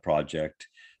tirelessly on a project,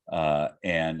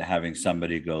 and having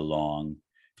somebody go long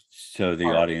so the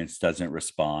audience doesn't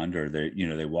respond, or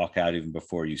they walk out even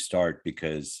before you start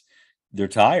because they're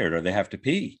tired or they have to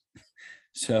pee.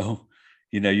 So,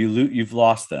 you've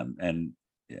lost them. And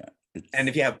yeah. And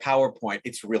if you have PowerPoint,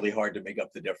 it's really hard to make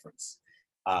up the difference.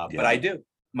 But I do.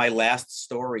 My last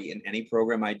story in any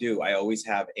program I do, I always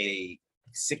have a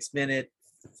 6-minute,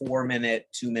 4-minute,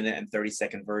 2-minute, and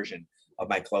 30-second version of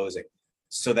my closing,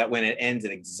 so that when it ends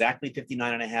at exactly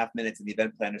 59.5 minutes and the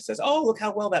event planner says, oh, look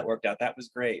how well that worked out, that was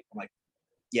great, I'm like,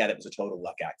 yeah, that was a total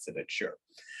luck accident, sure.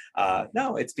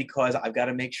 No, it's because I've got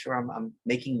to make sure I'm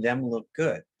making them look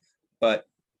good. But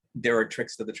there are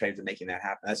tricks to the trade for making that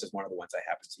happen. That's just one of the ones I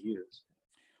happen to use.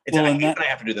 I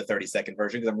have to do the 30-second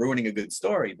version because I'm ruining a good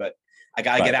story, but I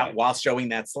got to get out while showing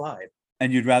that slide.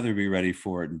 And you'd rather be ready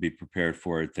for it and be prepared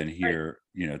for it than here,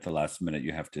 at the last minute,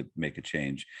 you have to make a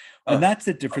change. And that's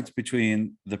the difference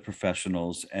between the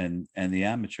professionals and the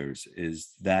amateurs,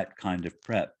 is that kind of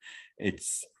prep.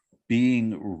 It's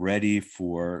being ready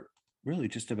for really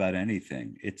just about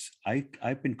anything.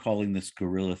 I've been calling this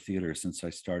guerrilla theater since I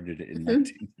started it in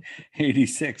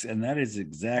 1986. And that is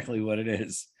exactly what it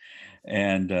is.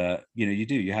 And,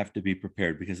 you have to be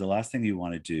prepared, because the last thing you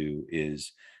want to do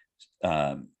is,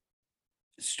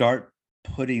 start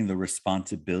putting the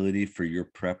responsibility for your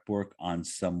prep work on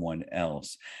someone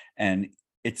else. And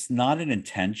it's not an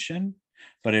intention,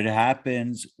 but it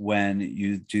happens when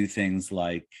you do things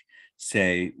like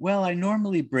say, well, I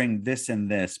normally bring this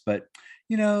and this, but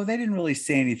they didn't really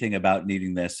say anything about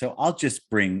needing this, so I'll just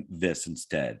bring this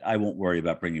instead. I won't worry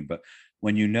about bringing. But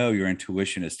when your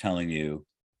intuition is telling you,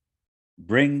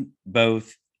 bring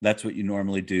both, that's what you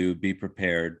normally do, be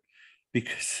prepared.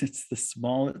 Because it's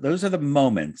those are the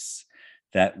moments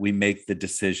that we make the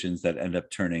decisions that end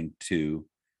up turning to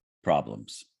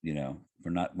problems. We're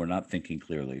not thinking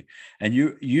clearly. And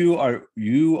you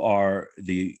are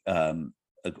the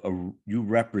you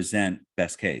represent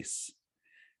best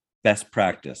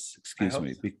practice, excuse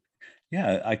me. So.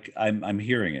 Yeah, I'm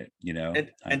hearing it,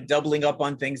 And doubling up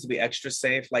on things to be extra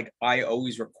safe. Like, I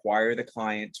always require the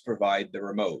client to provide the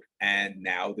remote. And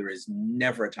now there is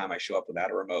never a time I show up without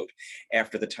a remote.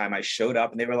 After the time I showed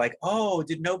up and they were like, oh,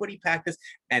 did nobody pack this?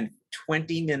 And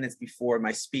 20 minutes before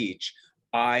my speech,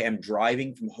 I am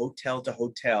driving from hotel to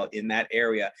hotel in that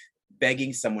area,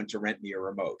 begging someone to rent me a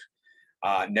remote.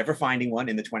 Never finding one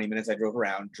in the 20 minutes I drove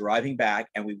around, driving back,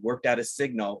 and we worked out a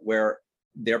signal where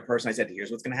I said, here's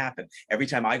what's going to happen. Every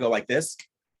time I go like this,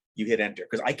 you hit enter,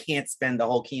 because I can't spend the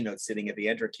whole keynote sitting at the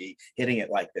enter key, hitting it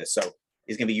like this. So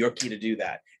it's going to be your key to do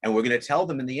that. And we're going to tell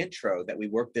them in the intro that we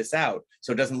worked this out,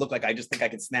 so it doesn't look like I just think I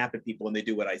can snap at people and they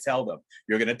do what I tell them.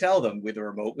 You're going to tell them the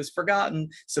remote was forgotten,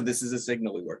 so this is a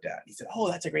signal we worked out. He said, oh,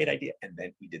 that's a great idea. And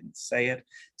then he didn't say it.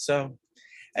 So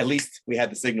at least we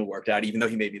had the signal worked out, even though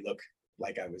he made me look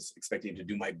like I was expecting him to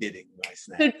do my bidding when I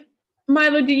snapped.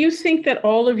 Milo, do you think that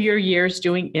all of your years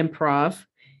doing improv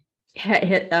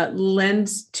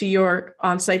lends to your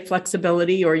on-site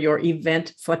flexibility or your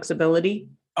event flexibility?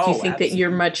 Do you think that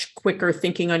you're much quicker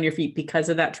thinking on your feet because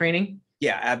of that training?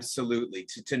 Yeah, absolutely.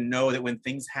 To know that when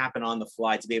things happen on the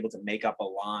fly, to be able to make up a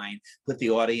line, put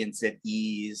the audience at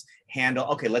ease, handle,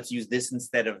 okay, let's use this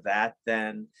instead of that.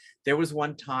 Then there was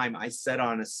one time I said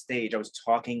on a stage, I was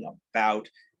talking about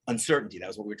uncertainty. That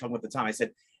was what we were talking about at the time. I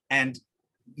said, and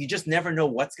you just never know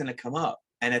what's going to come up.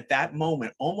 And at that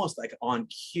moment, almost like on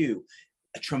cue,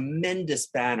 a tremendous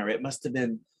banner, it must have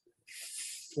been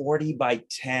 40 by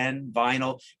 10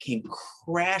 vinyl, came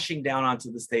crashing down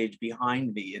onto the stage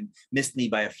behind me and missed me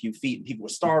by a few feet. And people were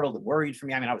startled and worried for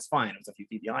me. I mean, I was fine. It was a few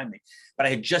feet behind me. But I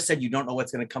had just said, you don't know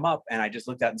what's going to come up. And I just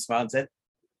looked out and smiled and said,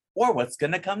 or what's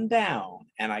going to come down.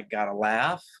 And I got a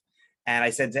laugh. And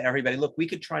I said to everybody, look, we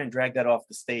could try and drag that off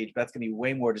the stage, but that's going to be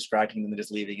way more distracting than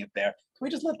just leaving it there. Can we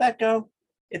just let that go?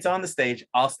 It's on the stage.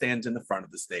 I'll stand in the front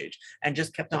of the stage, and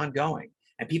just kept on going.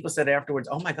 And people said afterwards,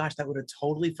 oh my gosh, that would have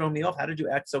totally thrown me off. How did you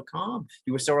act so calm?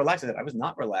 You were so relaxed. I said, I was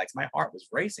not relaxed. My heart was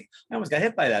racing. I almost got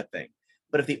hit by that thing.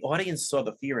 But if the audience saw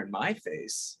the fear in my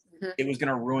face, it was going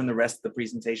to ruin the rest of the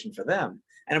presentation for them.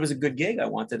 And it was a good gig. I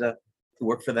wanted to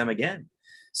work for them again.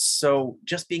 So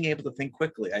just being able to think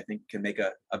quickly, I think, can make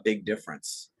a big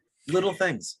difference. Little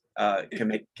things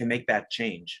can make that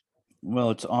change.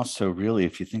 Well, it's also really,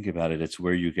 if you think about it, it's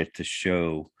where you get to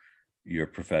show your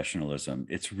professionalism.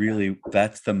 It's really,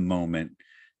 that's the moment,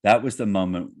 that was the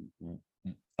moment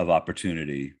of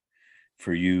opportunity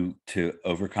for you to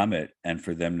overcome it and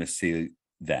for them to see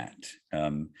that.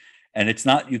 And it's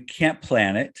not, you can't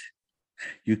plan it.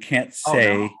 You can't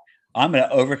say, no. I'm going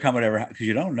to overcome whatever, because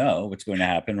you don't know what's going to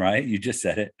happen, right? You just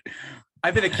said it.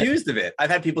 I've been accused of it. I've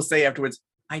had people say afterwards,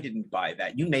 I didn't buy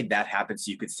that. You made that happen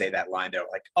so you could say that line. They're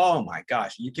like, oh my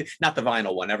gosh, you can, not the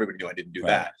vinyl one. Everybody knew I didn't do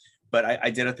that. But I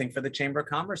did a thing for the Chamber of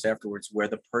Commerce afterwards where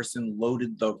the person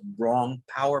loaded the wrong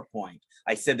PowerPoint.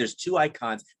 I said, there's 2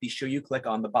 icons. Be sure you click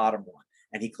on the bottom one.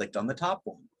 And he clicked on the top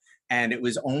one. And it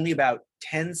was only about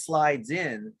 10 slides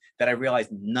in that I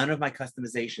realized none of my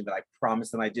customization that I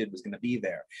promised them I did was going to be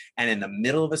there. And in the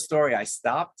middle of a story, I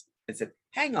stopped and said,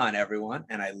 hang on, everyone.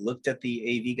 And I looked at the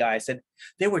AV guy. I said,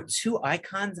 there were 2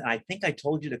 icons. And I think I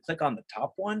told you to click on the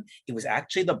top one. It was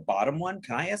actually the bottom one.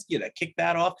 Can I ask you to kick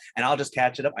that off? And I'll just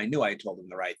catch it up. I knew I told him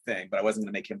the right thing, but I wasn't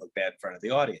going to make him look bad in front of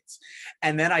the audience.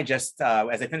 And then I just,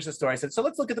 as I finished the story, I said, so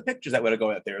let's look at the pictures that would have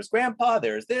gone out. There's Grandpa,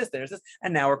 there's this,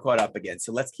 and now we're caught up again.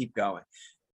 So let's keep going.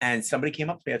 And somebody came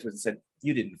up to me afterwards and said,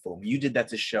 you didn't fool me. You did that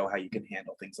to show how you can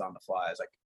handle things on the fly. I was like,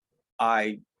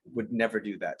 I would never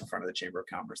do that in front of the Chamber of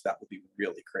Commerce. That would be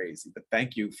really crazy. But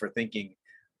thank you for thinking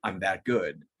I'm that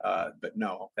good. But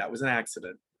no, that was an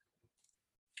accident.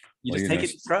 You just take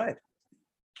it in stride.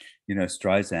 You know,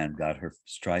 Streisand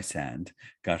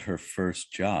got her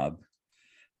first job.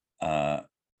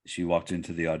 She walked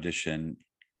into the audition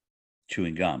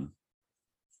chewing gum,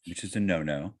 which is a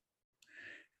no-no.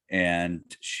 And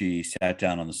she sat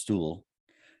down on the stool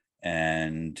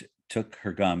and took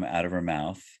her gum out of her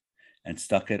mouth and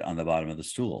stuck it on the bottom of the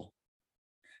stool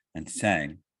and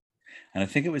sang. And I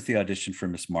think it was the audition for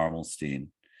Miss Marmelstein.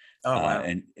 Oh, wow.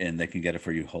 And they can get it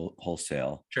for you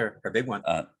wholesale. Sure, a big one.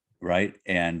 Right.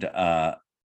 And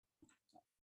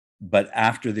but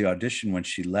after the audition, when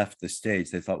she left the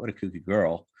stage, they thought, what a kooky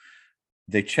girl.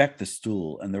 They checked the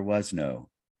stool and there was no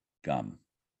gum.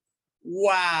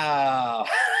 Wow.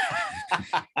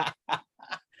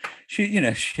 She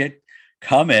had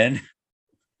come in.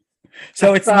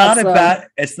 So it's That's awesome.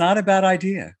 it's not a bad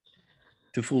idea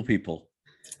to fool people.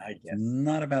 I guess.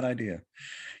 Not a bad idea.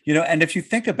 You know, and if you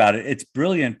think about it, it's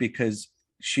brilliant because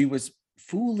she was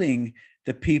fooling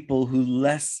the people who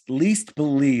least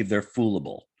believe they're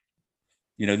foolable.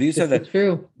 You know, these are the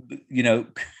true. You know,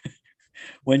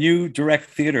 when you direct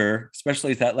theater,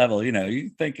 especially at that level, you know, you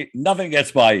think nothing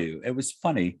gets by you. It was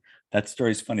funny. That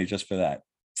story's funny just for that.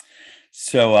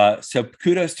 So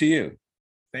kudos to you.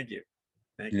 Thank you.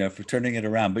 You know, for turning it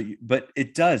around. But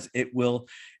it does. It will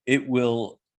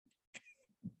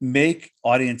make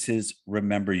audiences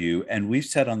remember you. And we've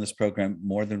said on this program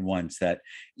more than once that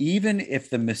even if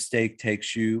the mistake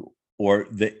takes you or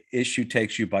the issue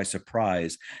takes you by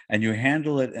surprise and you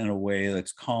handle it in a way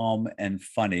that's calm and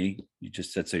funny, you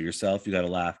just said so yourself, you got to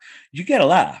laugh. You get a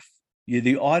laugh.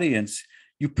 The audience,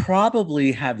 you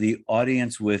probably have the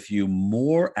audience with you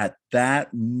more at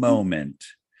that moment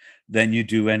than you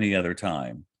do any other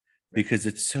time because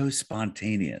it's so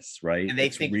spontaneous, right? And they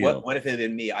it's think, real. what if it had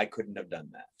been me? I couldn't have done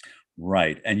that.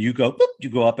 Right. And you go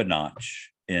up a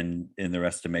notch in their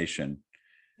estimation.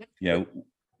 You know,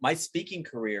 my speaking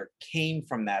career came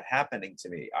from that happening to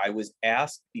me. I was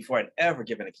asked before I'd ever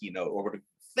given a keynote or would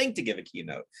think to give a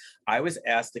keynote. I was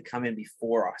asked to come in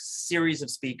before a series of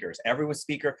speakers. Every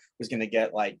speaker was going to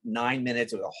get like 9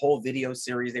 minutes. It was a whole video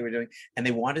series they were doing, and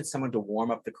they wanted someone to warm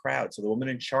up the crowd. So the woman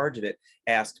in charge of it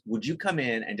asked, would you come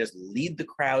in and just lead the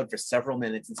crowd for several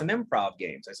minutes in some improv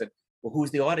games? I said, well,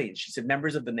 who's the audience? She said,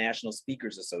 members of the National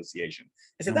Speakers Association.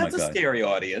 I said, that's a scary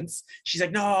audience. She's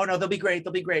like, no, they'll be great.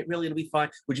 They'll be great. Really, it'll be fun.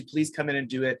 Would you please come in and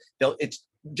do it? It's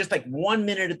just like 1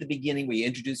 minute at the beginning where you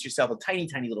introduce yourself, a tiny,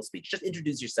 tiny little speech. Just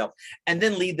introduce yourself and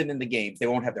then lead them in the games. They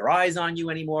won't have their eyes on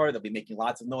you anymore. They'll be making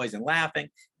lots of noise and laughing.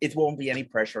 It won't be any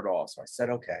pressure at all. So I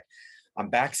said, okay. I'm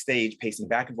backstage pacing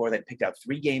back and forth. I picked out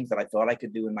 3 games that I thought I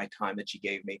could do in my time that she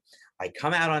gave me. I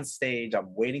come out on stage.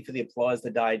 I'm waiting for the applause to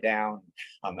die down.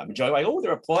 I'm enjoying, like, oh,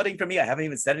 they're applauding for me. I haven't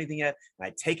even said anything yet. And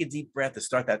I take a deep breath to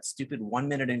start that stupid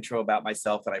 1-minute intro about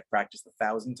myself that I've practiced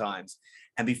 1,000 times.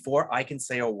 And before I can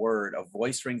say a word, a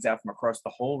voice rings out from across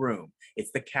the whole room.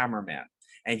 It's the cameraman.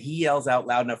 And he yells out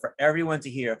loud enough for everyone to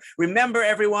hear. Remember,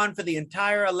 everyone, for the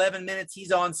entire 11 minutes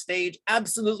he's on stage,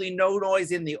 absolutely no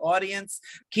noise in the audience.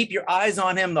 Keep your eyes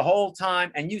on him the whole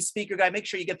time. And you, speaker guy, make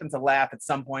sure you get them to laugh at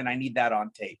some point. I need that on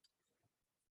tape.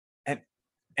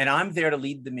 And I'm there to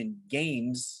lead them in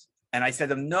games. And I said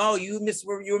to them, no, you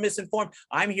were misinformed.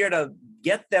 I'm here to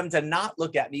get them to not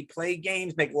look at me, play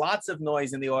games, make lots of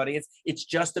noise in the audience. It's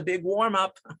just a big warm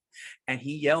up. And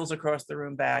he yells across the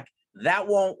room back, that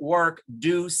won't work.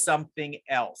 Do something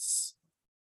else.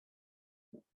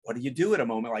 What do you do at a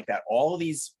moment like that? All of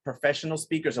these professional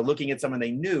speakers are looking at someone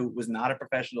they knew was not a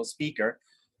professional speaker.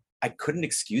 I couldn't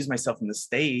excuse myself from the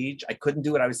stage. I couldn't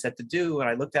do what I was set to do. And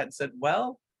I looked at it and said,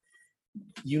 well,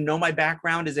 you know, my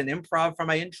background is in improv from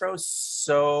my intro.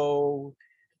 So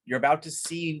you're about to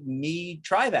see me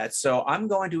try that. So I'm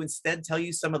going to instead tell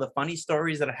you some of the funny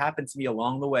stories that have happened to me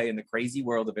along the way in the crazy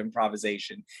world of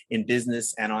improvisation in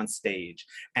business and on stage.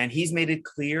 And he's made it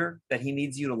clear that he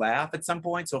needs you to laugh at some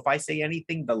point. So if I say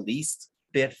anything the least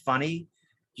bit funny,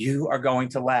 you are going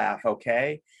to laugh,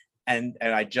 okay? And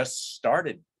I just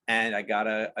started and I got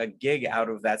a gig out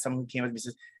of that. Someone who came up to me and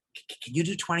says, can you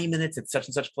do 20 minutes at such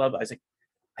and such club? I was like,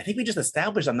 I think we just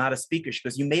established I'm not a speaker. She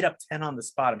goes, you made up 10 on the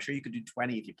spot. I'm sure you could do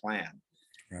 20 if you plan.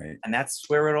 Right. And that's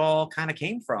where it all kind of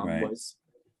came from, Right. was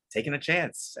taking a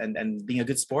chance and being a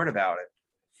good sport about it.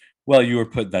 Well, you were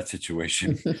put in that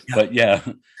situation, but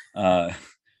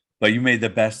but you made the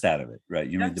best out of it, right?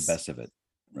 You made the Yes. best of it,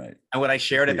 right? And what I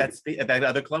shared at that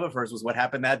other club of hers was what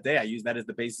happened that day. I used that as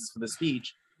the basis for the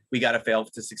speech. We got to fail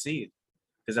to succeed.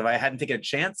 Because if I hadn't taken a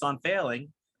chance on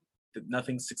failing,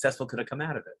 nothing successful could have come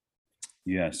out of it.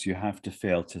 Yes, you have to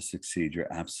fail to succeed.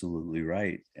 You're absolutely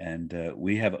right. And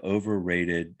we have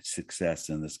overrated success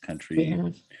in this country. Yeah.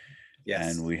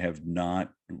 Yes. And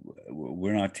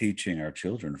we're not teaching our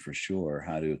children for sure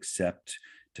how to accept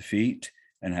defeat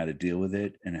and how to deal with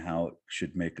it and how it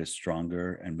should make us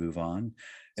stronger and move on.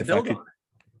 To If I build could, on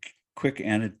quick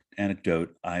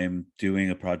anecdote, I am doing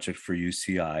a project for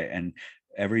UCI, and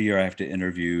every year I have to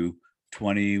interview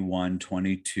 21,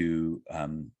 22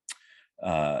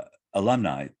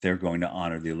 alumni. They're going to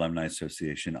honor the Alumni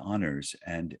Association honors.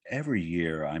 And every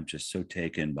year I'm just so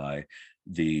taken by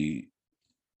the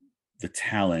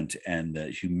talent and the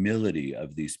humility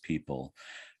of these people.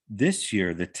 This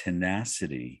year, the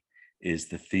tenacity is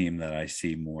the theme that I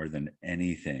see more than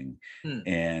anything.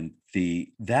 And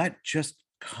that just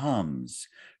comes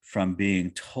from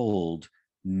being told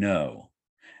no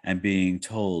and being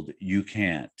told you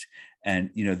can't.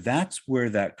 And, you know, that's where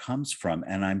that comes from.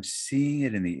 And I'm seeing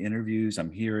it in the interviews,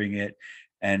 I'm hearing it.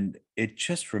 And it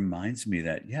just reminds me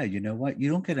that, yeah, you know what?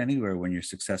 You don't get anywhere when you're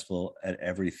successful at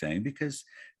everything because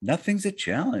nothing's a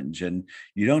challenge and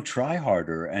you don't try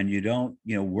harder and you don't,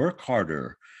 work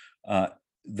harder.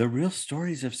 The real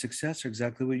stories of success are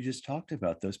exactly what you just talked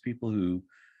about. Those people who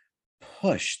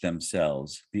push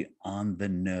themselves beyond the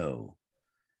no.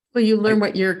 Well, you learn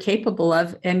what you're capable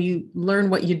of and you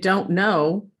learn what you don't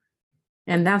know.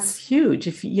 And that's huge.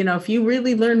 If you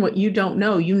really learn what you don't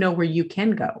know, you know where you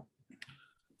can go.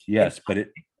 Yes, but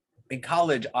in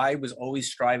college, I was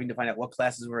always striving to find out what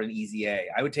classes were an easy A.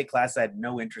 I would take classes I had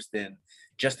no interest in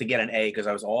just to get an A because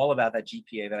I was all about that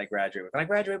GPA that I graduated with. And I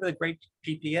graduated with a great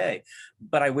GPA,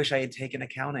 but I wish I had taken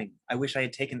accounting. I wish I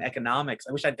had taken economics.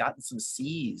 I wish I'd gotten some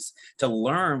C's to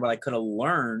learn what I could have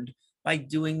learned by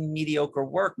doing mediocre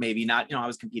work. Maybe not, I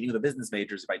was competing with the business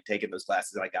majors. If I'd taken those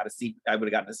classes and I got a C, I would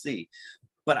have gotten a C.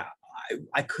 But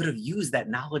I could have used that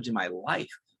knowledge in my life.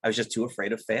 I was just too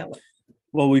afraid of failing.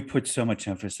 Well, we put so much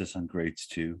emphasis on grades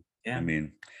too. Yeah. I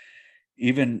mean,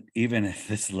 even at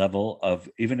this level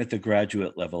even at the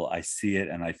graduate level, I see it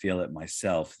and I feel it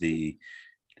myself.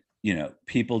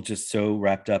 People just so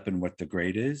wrapped up in what the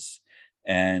grade is.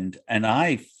 And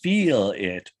I feel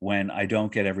it when I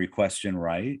don't get every question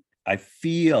right. I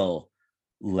feel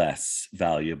less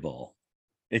valuable.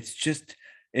 It's just,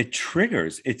 it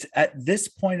triggers. It's at this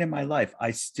point in my life,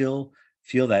 I still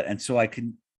feel that. And so I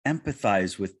can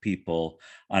empathize with people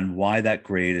on why that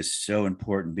grade is so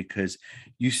important, because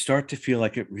you start to feel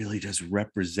like it really does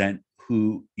represent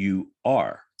who you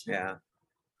are. Yeah.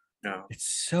 No. It's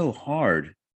so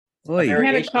hard. I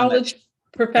had a college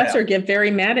professor get very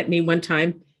mad at me one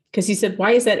time because he said,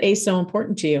 why is that A so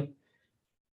important to you?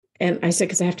 And I said,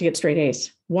 because I have to get straight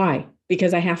A's. Why?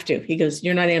 Because I have to. He goes,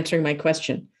 you're not answering my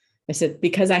question. I said,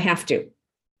 because I have to.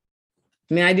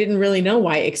 I mean, I didn't really know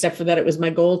why, except for that it was my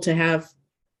goal to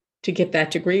get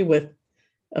that degree with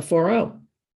a 4.0.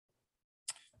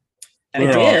 And I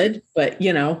We're all- did, but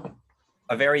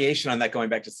a variation on that, going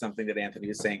back to something that Anthony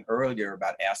was saying earlier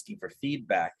about asking for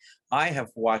feedback. I have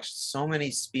watched so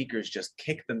many speakers just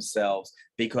kick themselves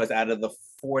because out of the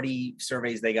 40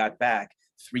 surveys they got back,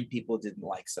 3 people didn't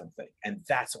like something. And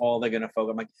that's all they're going to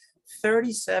focus. I'm like,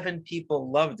 37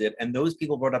 people loved it. And those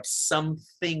people brought up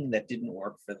something that didn't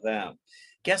work for them.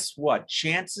 Guess what?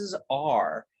 Chances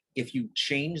are, if you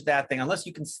change that thing, unless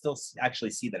you can still actually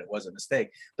see that it was a mistake,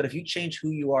 but if you change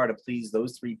who you are to please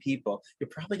those 3 people, you're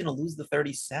probably going to lose the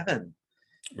 37.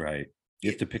 Right. You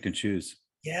have to pick and choose.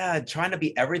 Yeah, trying to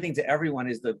be everything to everyone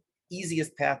is the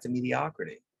easiest path to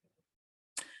mediocrity.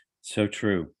 So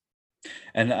true.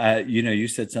 And you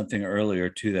said something earlier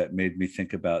too that made me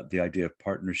think about the idea of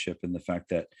partnership and the fact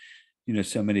that,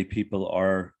 so many people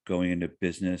are going into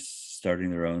business, starting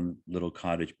their own little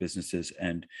cottage businesses.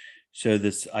 And so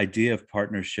this idea of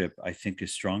partnership, I think,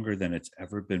 is stronger than it's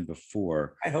ever been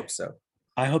before. I hope so.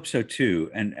 I hope so too.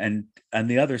 And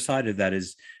the other side of that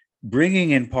is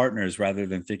bringing in partners rather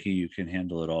than thinking you can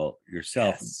handle it all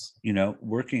yourself. Yes.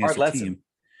 Working Hard as a lesson. team,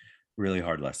 really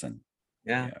hard lesson.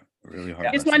 Yeah. Really hard.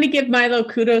 I just want to give Milo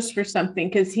kudos for something,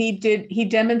 because he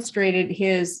demonstrated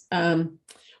his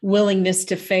willingness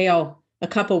to fail a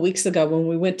couple of weeks ago when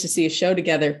we went to see a show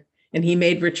together, and he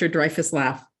made Richard Dreyfuss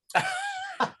laugh.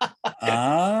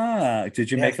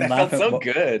 Did you make him that laugh? felt so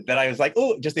good that I was like,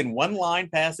 oh, just in one line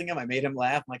passing him, I made him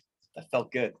laugh. I'm like, that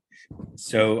felt good.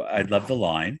 So I love the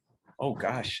line. Oh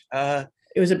gosh.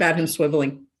 It was about him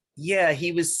swiveling. Yeah,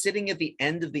 he was sitting at the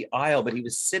end of the aisle, but he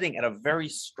was sitting at a very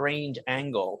strange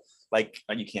angle. Like,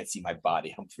 you can't see my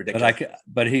body. I'm ridiculous.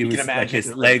 But he You was can like imagine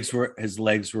his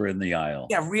legs were in the aisle.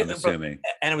 Yeah, really. I'm assuming.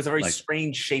 And it was a very Like-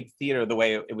 strange shaped theater, the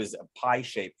way it was a pie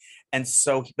shape. And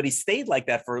so, but he stayed like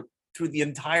that through the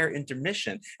entire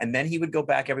intermission. And then he would go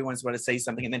back every once in a while to say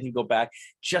something. And then he'd go back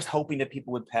just hoping that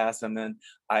people would pass. And then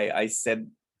I said,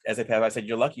 as I passed, I said,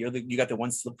 you're lucky. You got the one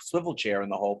swivel chair in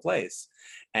the whole place.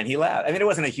 And he laughed. I mean, it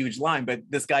wasn't a huge line, but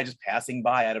this guy just passing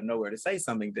by out of nowhere to say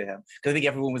something to him, because I think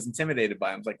everyone was intimidated by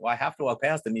him. I was like, well, I have to walk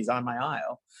past him. He's on my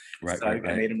aisle. Right, So right, I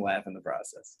right. made him laugh in the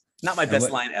process. Not my And best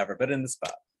what- line ever, but in the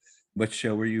spot. What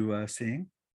show were you seeing?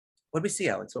 What did we see,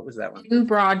 Alex? What was that one? In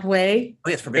Broadway, Oh,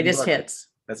 yes, Forbidden Greatest Broadway. Hits.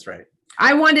 That's right.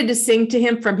 I wanted to sing to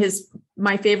him from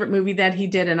my favorite movie that he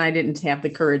did, and I didn't have the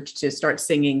courage to start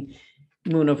singing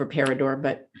Moon Over Parador,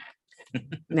 but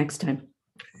next time.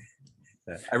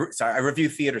 I review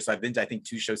theater, so I've been to, I think,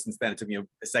 2 shows since then. It took me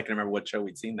a second to remember what show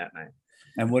we'd seen that night.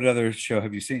 And what other show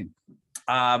have you seen?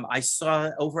 I saw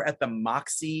over at the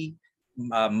Moxie,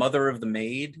 Mother of the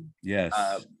Maid. Yes.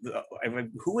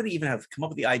 Who would even have come up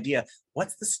with the idea?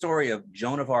 What's the story of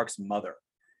Joan of Arc's mother?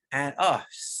 And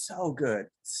so good,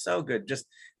 just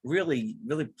really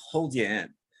pulled you in.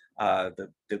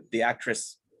 The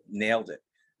actress nailed it.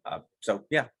 So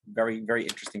yeah, very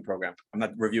interesting program. I'm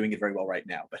not reviewing it very well right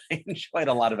now, but I enjoyed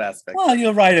a lot of aspects. Well,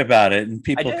 you'll write about it and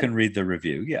people did. can read the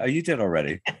review. Yeah, you did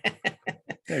already.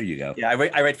 There you go. Yeah,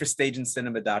 I write for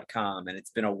stageandcinema.com, and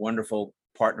it's been a wonderful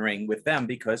partnering with them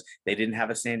because they didn't have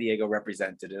a San Diego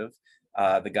representative.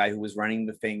 The guy who was running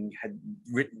the thing had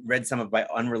read some of my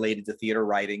unrelated to theater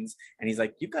writings, and he's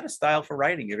like, "You've got a style for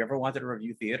writing. Have you ever wanted to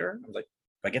review theater?" I was like,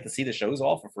 "Do I get to see the shows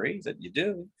all for free?" He said, "You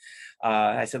do."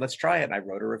 I said, "Let's try it." And I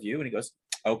wrote a review, and he goes,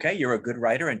 "Okay, you're a good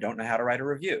writer and don't know how to write a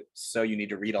review. So you need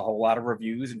to read a whole lot of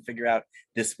reviews and figure out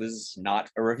this was not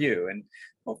a review." And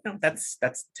well, no, that's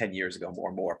 10 years ago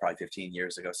or more, probably 15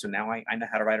 years ago. So now I know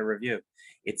how to write a review.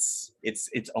 It's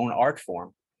its own art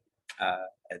form.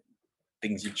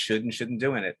 Things you should and shouldn't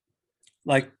do in it.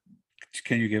 Like,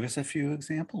 can you give us a few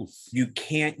examples? You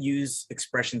can't use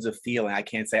expressions of feeling. I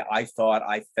can't say I thought,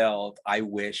 I felt, I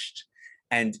wished.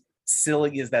 And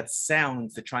silly as that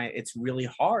sounds, it's really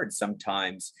hard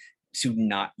sometimes to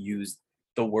not use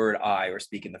the word I or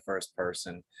speak in the first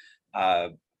person.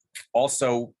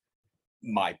 Also,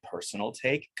 my personal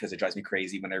take, because it drives me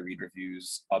crazy when I read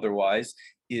reviews otherwise,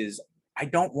 is I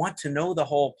don't want to know the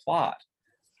whole plot.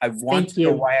 I want to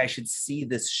know why I should see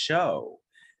this show.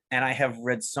 And I have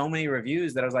read so many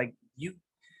reviews that I was like, you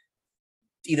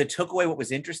either took away what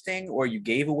was interesting or you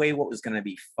gave away what was going to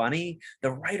be funny.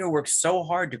 The writer worked so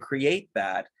hard to create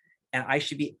that. And I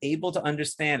should be able to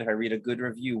understand, if I read a good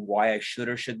review, why I should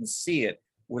or shouldn't see it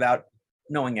without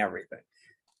knowing everything.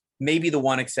 Maybe the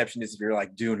one exception is if you're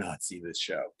like, do not see this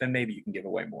show, then maybe you can give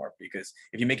away more, because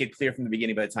if you make it clear from the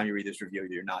beginning, by the time you read this review,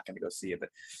 you're not going to go see it. But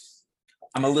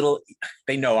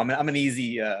they know I'm an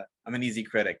easy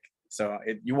critic. So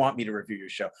you want me to review your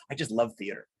show. I just love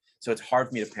theater. So it's hard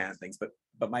for me to pan things. But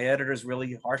my editor is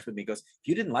really harsh with me. He goes, if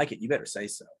you didn't like it, you better say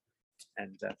so.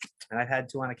 And I've had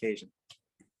to on occasion.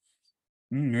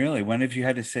 Really? When have you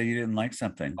had to say you didn't like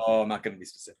something? Oh, I'm not going to be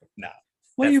specific. No.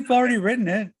 Well, that's you've already written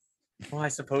it. Well, I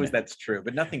suppose that's true,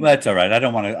 but nothing. Well, that's all right. I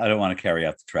don't want to carry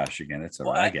out the trash again. It's all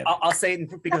Well, right. I get it. I'll say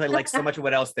it because I like so much of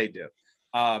what else they do.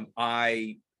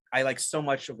 I like so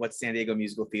much of what San Diego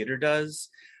Musical Theater does,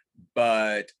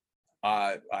 but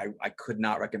I could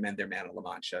not recommend their Man of La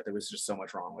Mancha. There was just so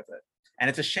much wrong with it, and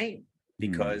it's a shame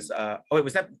because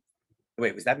was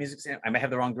that Music San? I might have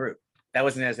the wrong group. That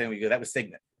wasn't San Diego. That was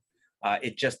Signet.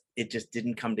 It just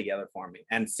didn't come together for me.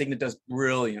 And Signet does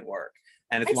brilliant work,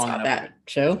 and it's I long saw enough. that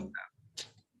show.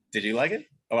 Did you like it?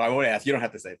 Oh, I won't ask. You don't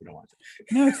have to say if you don't want to.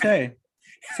 No, say.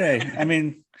 I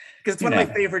mean, Because it's one of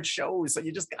my favorite shows, so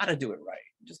you just gotta do it right.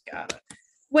 You just gotta.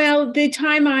 Well, the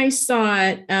time I saw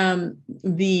it,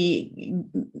 the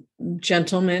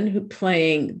gentleman who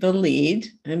playing the lead,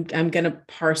 I'm going to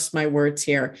parse my words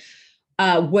here,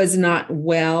 was not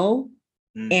well,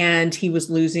 and he was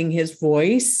losing his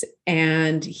voice,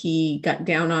 and he got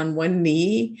down on one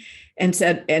knee and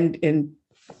said, and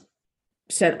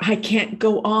said, I can't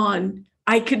go on.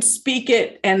 I could speak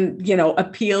it, and,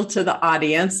 appeal to the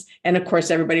audience. And of course,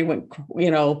 everybody went,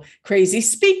 crazy,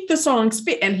 speak the song,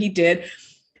 speak. And he did.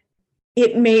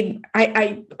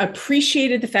 I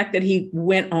appreciated the fact that he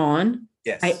went on.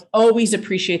 Yes. I always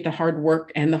appreciate the hard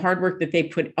work that they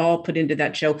put into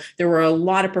that show. There were a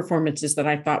lot of performances that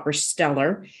I thought were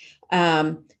stellar.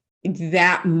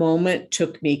 That moment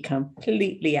took me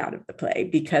completely out of the play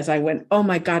because I went, oh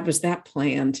my God, was that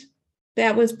planned?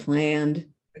 That was planned.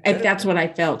 That's what I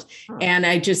felt. Huh. And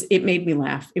it made me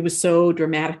laugh. It was so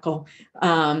dramatical.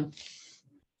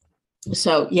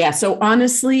 So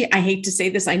honestly, I hate to say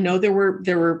this. I know there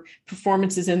were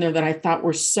performances in there that I thought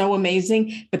were so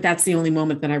amazing, but that's the only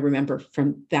moment that I remember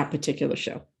from that particular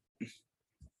show.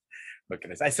 Look at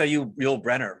this. I saw Yul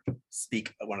Brynner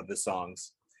speak one of the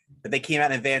songs. But they came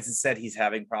out in advance and said he's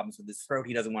having problems with his throat.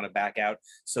 He doesn't want to back out.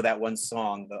 So that one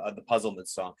song, the Puzzlement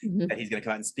song, that he's going to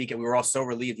come out and speak it. We were all so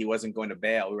relieved he wasn't going to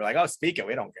bail. We were like, oh, speak it.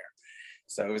 We don't care.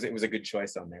 So it was a good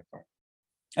choice on their part.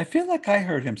 I feel like I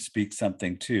heard him speak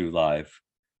something too live.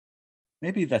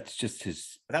 Maybe that's just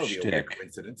his that would be shtick. A weird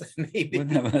coincidence. Maybe.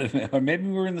 Or maybe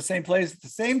we were in the same place at the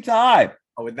same time.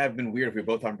 Oh, wouldn't that have been weird if we were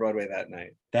both on Broadway that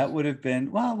night? That would have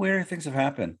been, well, weird things have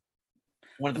happened.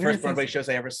 One of the first Broadway shows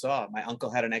I ever saw. My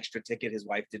uncle had an extra ticket. His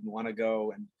wife didn't want to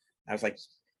go. And I was like,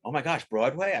 oh my gosh,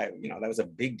 Broadway. That was a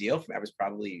big deal for me. I was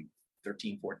probably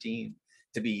 13, 14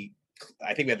 to be,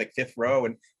 I think we had like fifth row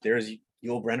and there's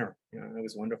Yul Brynner. It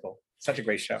was wonderful. Such a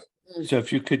great show. So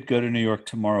if you could go to New York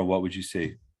tomorrow, what would you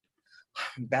see?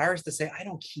 I'm embarrassed to say I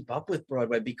don't keep up with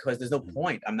Broadway because there's no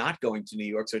point. I'm not going to New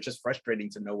York. So it's just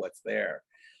frustrating to know what's there.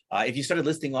 If you started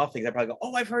listing off things, I'd probably go,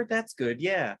 oh, I've heard that's good.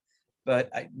 Yeah.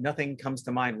 But nothing comes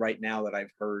to mind right now that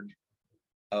I've heard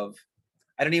of.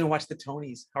 I don't even watch the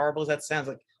Tonys. Horrible as that sounds,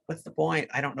 like, what's the point?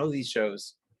 I don't know these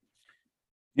shows.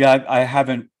 Yeah, I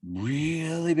haven't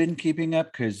really been keeping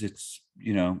up because it's,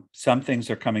 some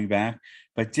things are coming back,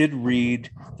 but did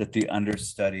read that the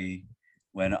understudy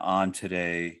went on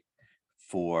today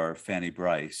for Fanny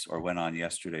Brice, or went on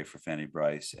yesterday for Fanny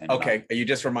Brice. And okay, you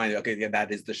just reminded. Okay, yeah,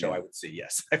 that is the show I would see.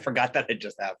 Yes, I forgot that had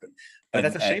just happened. But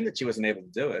that's a shame that she wasn't able to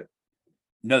do it.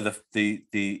 No,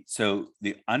 so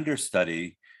the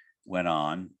understudy went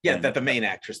on. Yeah, that the main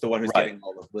actress, the one who's getting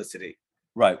all the publicity.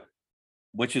 Right,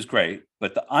 which is great.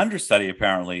 But the understudy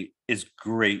apparently is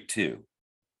great too.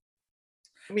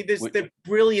 I mean, there's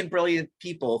brilliant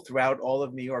people throughout all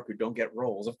of New York who don't get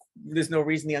roles. There's no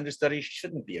reason the understudy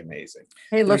shouldn't be amazing.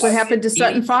 Hey, look what happened to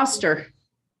Sutton Foster.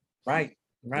 Right.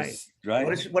 Right.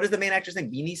 What is the main actress name?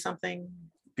 Beanie something?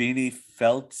 Beanie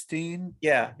Feldstein?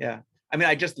 Yeah. I mean,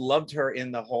 I just loved her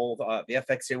in the whole, the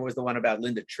FX series was the one about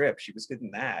Linda Tripp. She was good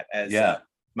in that as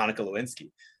Monica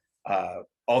Lewinsky.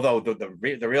 Although the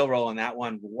real role in that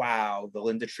one, wow, the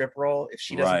Linda Tripp role, if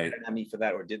she doesn't get an Emmy for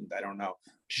that or didn't, I don't know.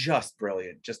 Just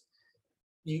brilliant. Just,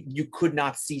 you could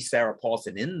not see Sarah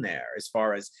Paulson in there as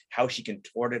far as how she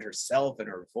contorted herself and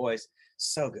her voice.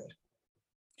 So good.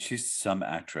 She's some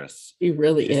actress. She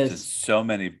really is. Did so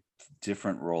many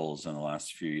different roles in the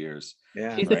last few years.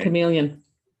 Yeah, she's a chameleon.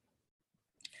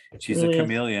 She's a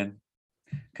chameleon.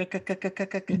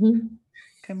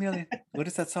 Chameleon. What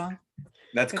is that song?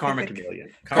 That's Karma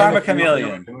Chameleon. Karma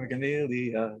Chameleon. Karma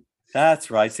Chameleon.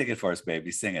 That's right. Sing it for us,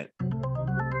 baby. Sing it.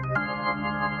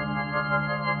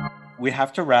 We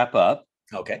have to wrap up.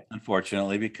 Okay.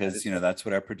 Unfortunately, because that's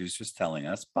what our producer's telling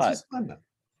us.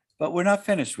 But we're not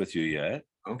finished with you yet.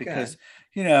 Okay. Because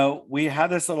we had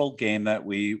this little game that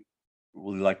we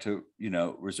we like to,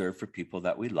 reserve for people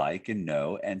that we like and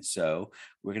know. And so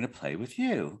we're going to play with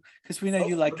you because we know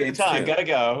you like Look at the games time. too. Gotta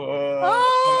go.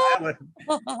 Oh!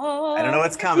 I don't know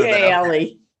what's coming. Yay, but okay.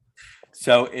 Ellie.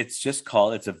 So it's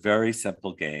a very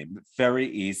simple game, very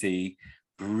easy.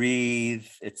 Breathe.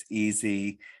 It's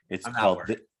easy. It's I'm not called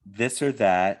worried. This or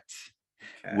That.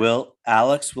 Okay.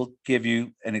 Alex will give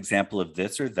you an example of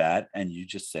this or that, and you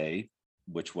just say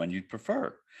which one you'd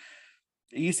prefer.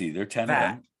 Easy. There are 10 of That.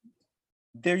 them.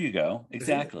 There you go.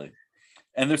 Exactly.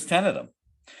 And there's 10 of them.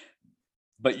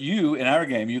 But in our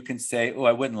game, you can say, oh,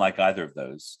 I wouldn't like either of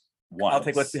those. Once. I'll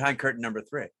take what's behind curtain number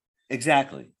 3.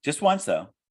 Exactly. Just once, though.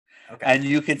 Okay. And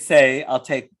you can say, I'll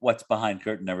take what's behind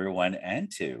curtain number 1 and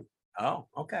 2. Oh,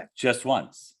 okay. Just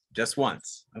once. Just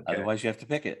once. Okay. Otherwise, you have to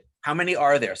pick it. How many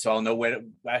are there? So I'll know where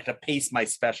I have to pace my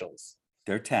specials.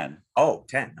 There are 10. Oh,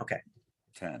 10. Okay.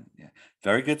 10. Yeah.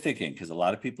 Very good thinking, because a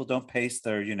lot of people don't pace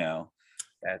their,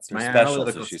 That's their my specials,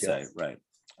 analytical as you skills. say. Right.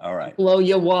 All right. Blow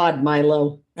your wad,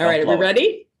 Milo. All right, are we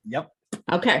ready? Yep.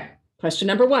 Okay. Question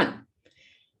number 1.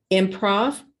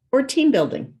 Improv or team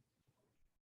building?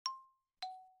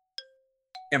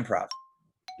 Improv.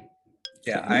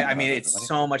 Yeah, I mean, it's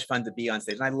so much fun to be on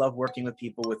stage, and I love working with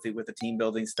people with the team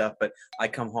building stuff. But I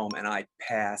come home and I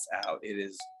pass out. It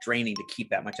is draining to keep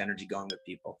that much energy going with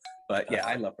people. But yeah,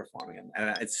 I love performing,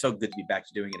 and it's so good to be back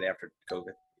to doing it after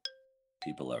COVID.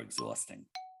 People are exhausting.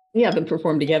 We haven't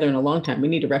performed together in a long time. We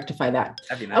need to rectify that.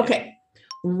 That'd be nice. Okay.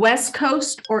 West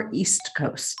Coast or East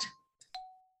Coast?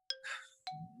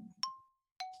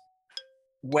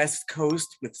 West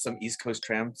Coast with some East Coast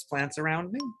transplants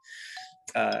around me.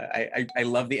 I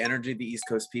love the energy of the East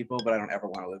Coast people, but I don't ever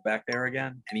want to live back there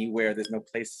again. Anywhere, there's no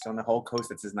place on the whole coast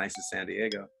that's as nice as San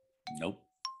Diego. Nope.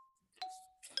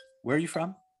 Where are you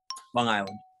from? Long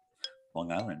Island.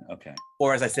 Long Island. Okay.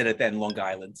 Or as I said it then, Long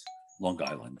Island. Long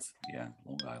Island. Yeah.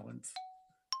 Long Island.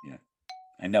 Yeah.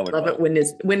 I know it. Love well.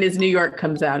 it when his New York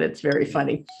comes out. It's very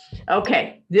funny.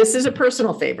 Okay. This is a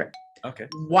personal favorite. Okay.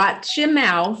 Watch your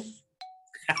mouth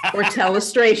or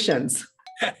telestrations.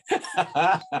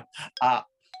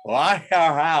 Wash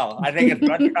your mouth. I think it's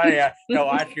much funnier to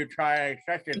watch you try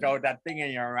to throw that thing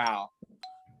in your mouth.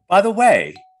 By the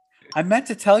way, I meant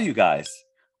to tell you guys,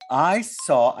 I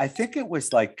think it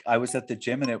was like I was at the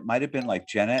gym and it might have been like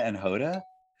Jenna and Hoda,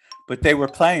 but they were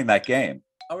playing that game.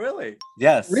 Oh, really?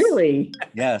 Yes. Really?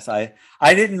 Yes. I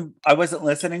wasn't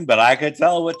listening, but I could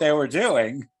tell what they were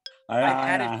doing. I've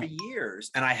had it for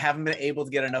years and I haven't been able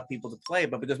to get enough people to play,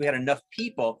 but because we had enough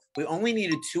people, we only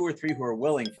needed 2 or 3 who were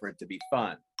willing for it to be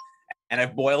fun. And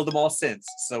I've boiled them all since,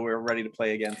 so we're ready to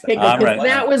play again. Hey,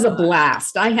 that was a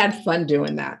blast. I had fun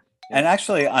doing that. And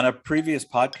actually, on a previous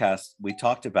podcast, we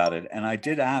talked about it, and I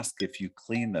did ask if you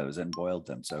cleaned those and boiled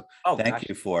them. So thank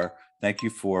you for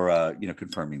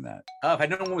confirming that. Oh, if I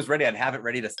known one was ready, I'd have it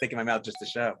ready to stick in my mouth just to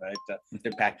show. But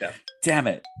they're packed up. Damn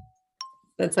it!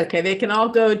 That's okay. They can all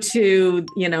go to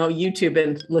YouTube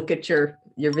and look at your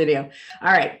video.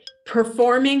 All right,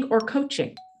 performing or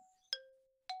coaching?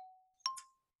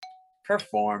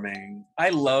 Performing. I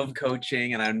love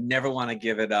coaching and I never want to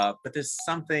give it up, but there's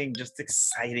something just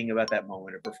exciting about that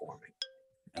moment of performing.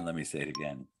 And let me say it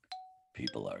again.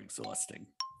 People are exhausting.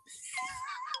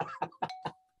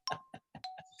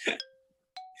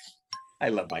 I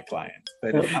love my clients.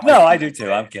 But no, I do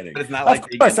too. I'm kidding. But it's not of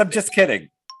course, I'm just kidding.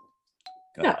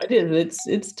 No, it is.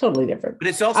 It's totally different. But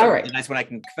it's also really nice when I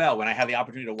can when I have the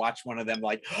opportunity to watch one of them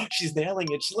like, oh, she's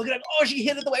nailing it. She's looking at, oh, she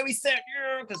hit it the way we said,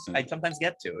 because I sometimes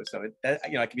get to it. So I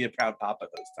can be a proud papa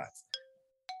those times.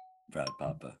 Proud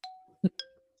papa.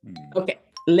 Okay,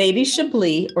 Lady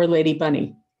Chablis or Lady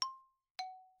Bunny?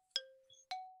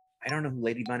 I don't know who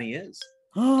Lady Bunny is.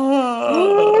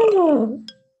 Oh.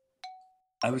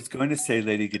 I was going to say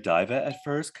Lady Godiva at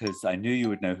first because I knew you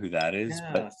would know who that is,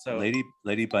 but so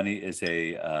Lady Bunny is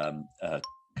a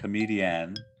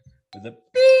comedian with a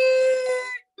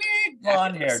big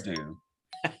blonde hairdo.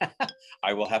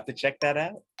 I will have to check that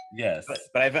out. Yes,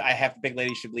 but I have to pick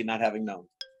Lady Chablis, not having known.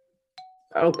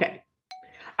 Okay,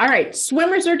 all right.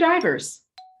 Swimmers or divers?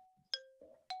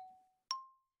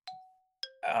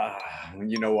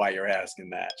 You know why you're asking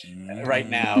that right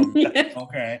now.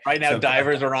 Okay. Right now,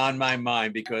 divers are on my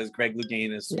mind because Greg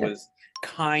Louganis was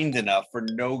kind enough for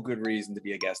no good reason to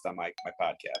be a guest on my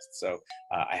podcast. So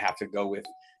I have to go with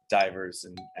divers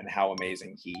and how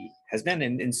amazing he has been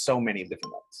in so many different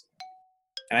levels.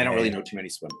 And I don't really know too many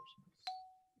swimmers.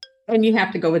 And you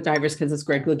have to go with divers because it's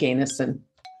Greg Louganis and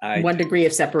 1 degree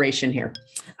of separation here.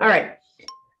 All right.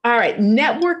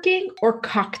 Networking or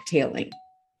cocktailing?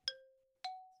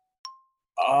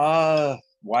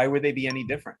 Why would they be any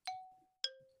different?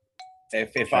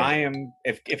 If Sure.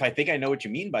 if I think I know what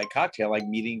you mean by cocktail, like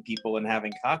meeting people and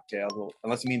having cocktails, well,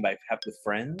 unless you mean by with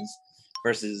friends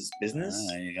versus business.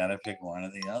 You got to pick one or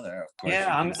the other. Of course,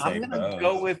 Yeah, you can say I'm gonna both.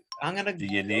 go with Do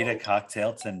you need a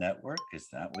cocktail to network? Is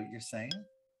that what you're saying?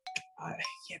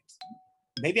 Yeah,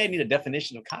 maybe I need a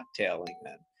definition of cocktailing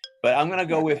then. But I'm gonna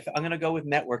go with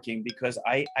networking because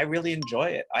I really enjoy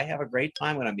it. I have a great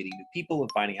time when I'm meeting new people and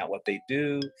finding out what they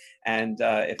do. And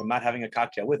if I'm not having a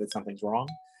cocktail with it, something's wrong.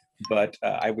 But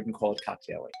I wouldn't call it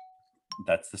cocktailing.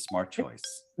 That's the smart choice.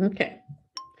 Okay.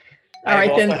 All I've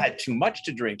right, also then. had too much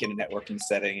to drink in a networking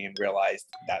setting and realized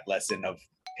that lesson of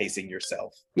pacing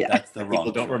yourself. Yeah. That's the wrong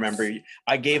People don't choice. remember.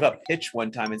 I gave a pitch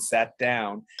one time and sat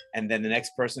down, and then the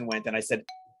next person went, and I said,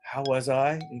 "How was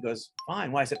I?" And he goes,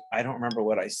 "Fine." Why? I said, "I don't remember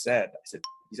what I said."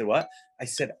 He said, "What?" I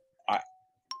said,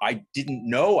 I didn't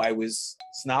know I was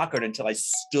snockered until I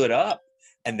stood up,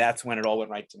 and that's when it all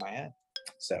went right to my head."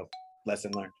 So,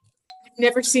 lesson learned.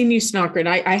 Never seen you snockered.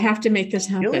 I have to make this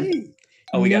happen.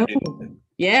 Oh, we got to do No. that.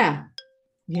 Yeah.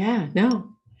 Yeah. No.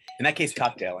 In that case,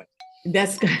 cocktailing.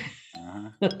 That's good.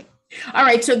 Uh-huh. All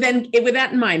right. So then, with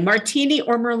that in mind, martini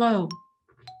or Merlot?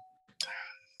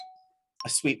 A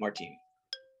sweet martini.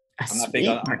 A I'm not big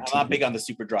on. sweet I'm not big on the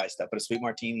super dry stuff, but a sweet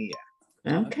martini,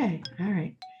 yeah. Okay. All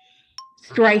right.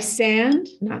 Streisand,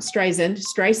 not Streisand,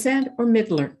 Streisand or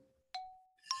Midler?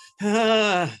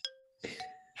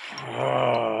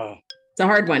 It's a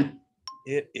hard one.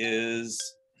 It is.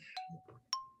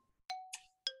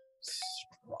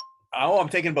 Oh, I'm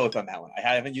taking both on that one. I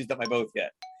haven't used up my both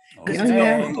yet. Because Oh, there's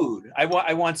yeah. no food. I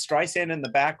want Streisand in the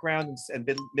background and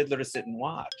Midler to sit and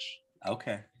watch.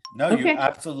 Okay. No, Okay. you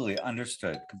absolutely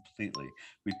understood completely.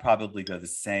 We'd probably go the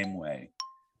same way,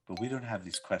 but we don't have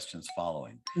these questions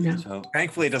following. No. So,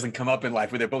 Thankfully, it doesn't come up in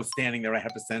life where they're both standing there. I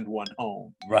have to send one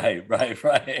home. right.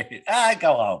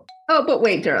 Go home. Oh, but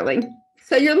wait, darling.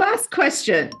 So your last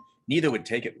question, Neither would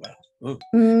take it well. Ooh,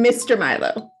 Mr.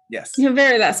 Milo, yes. your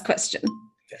very last question.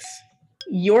 Yes.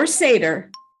 Your Seder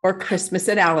or Christmas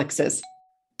at Alex's?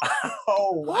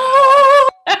 Oh, wow.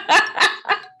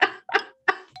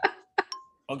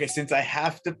 Okay, since I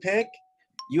have to pick,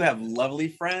 you have lovely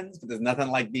friends, but there's nothing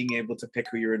like being able to pick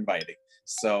who you're inviting.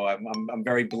 So I'm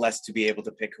very blessed to be able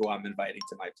to pick who I'm inviting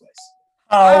to my place.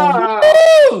 Oh,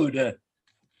 rude.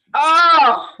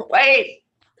 Oh, wait.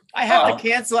 I have Oh. to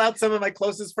cancel out some of my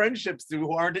closest friendships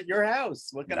who aren't at your house.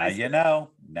 What can Now I say? you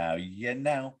know. Now you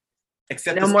know.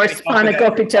 Except No the more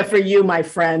spanakopita spanakopita for you, my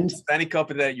friend.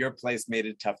 Spanakopita at your place made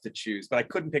it tough to choose, but I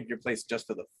couldn't pick your place just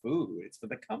for the food. It's for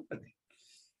the company.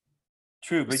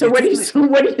 True, but So you what are do you, so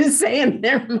what are you saying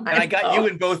there, Milo? And I got you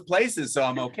in both places, so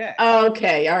I'm okay.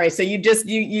 Okay, all right. So you just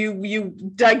you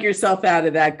dug yourself out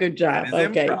of that. Good job. That is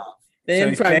Okay, improv. the So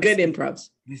he's improv, good basically- improvs.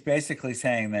 He's basically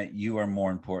saying that you are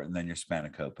more important than your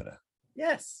spanakopita.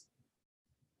 Yes.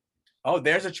 Oh,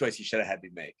 there's a choice you should have had me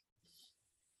make.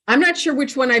 I'm not sure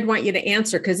which one I'd want you to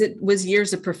answer because it was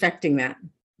years of perfecting that.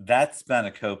 That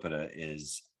spanakopita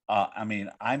is,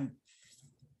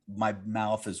 my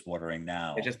mouth is watering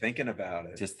now. Just thinking about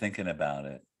it. Just thinking about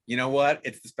it. You know what?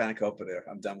 It's the Spanakopita.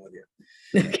 I'm done with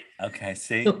you. Okay,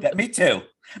 see, me too.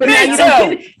 But Me now you don't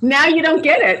too. get it. Now you don't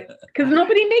get it because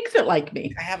nobody makes it like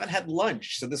me. I haven't had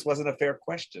lunch, so this wasn't a fair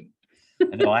question.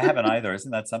 No, I haven't either.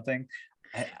 Isn't that something?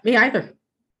 Me either.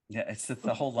 Yeah, it's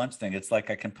the whole lunch thing. It's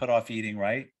like I can put off eating,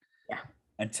 right? Yeah.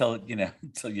 Until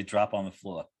you drop on the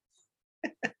floor. I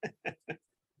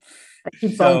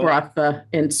keep So- bone broth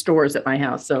in stores at my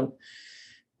house, so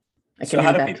I So can how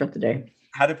have do that people- throughout the day.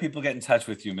 How do people get in touch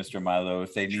with you, Mr. Milo,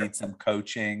 if they Sure. need some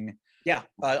coaching? Yeah,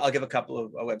 I'll give a couple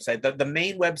of websites. The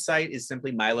main website is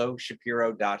simply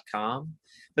miloshapiro.com.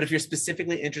 But if you're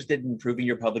specifically interested in improving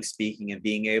your public speaking and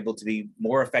being able to be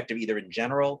more effective either in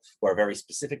general or a very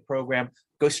specific program,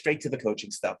 go straight to the coaching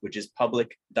stuff, which is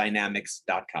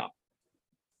publicdynamics.com.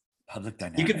 Public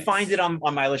dynamics. You can find it on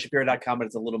miloshapiro.com, but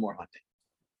it's a little more hunting.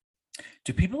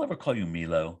 Do people ever call you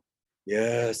Milo?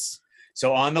 Yes.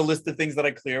 So on the list of things that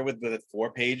I clear with the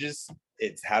 4 pages,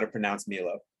 it's how to pronounce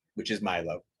Milo, which is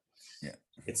Milo. Yeah.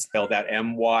 It's spelled out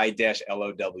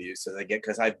MY-LOW. So they get,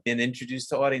 because I've been introduced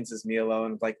to audiences Milo,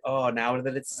 and it's like, oh, now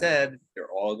that it's said,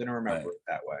 you're all going to remember Right. it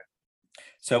that way.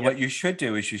 So Yep. what you should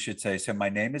do is you should say, so my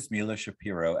name is Milo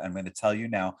Shapiro. I'm going to tell you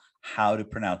now how to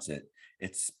pronounce it.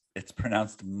 It's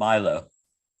pronounced Milo.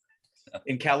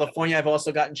 In California, I've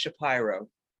also gotten Shapiro.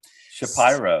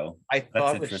 Shapiro. I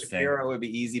thought with interesting. Shapiro it would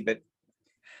be easy, but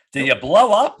Did you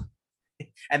blow up?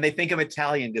 and they think I'm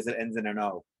Italian because it ends in an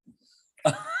O.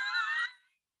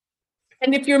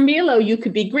 And if you're Milo, you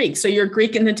could be Greek. So you're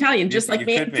Greek and Italian, just like You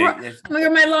me. could be. Oh my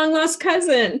God, my long lost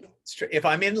cousin. If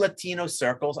I'm in Latino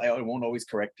circles, I won't always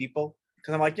correct people.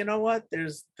 Because I'm like, you know what?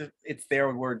 It's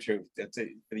their word truth. That's it.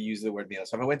 They use the word Milo.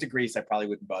 So if I went to Greece, I probably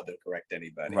wouldn't bother to correct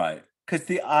anybody. Right. Because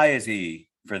the I is E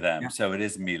for them. Yeah. So it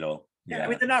is Milo. Yeah, I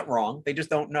mean, they're not wrong. They just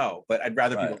don't know. But I'd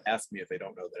rather people Right. ask me if they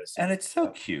don't know that. And it's so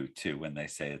cute too when they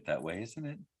say it that way, isn't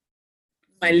it?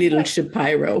 My little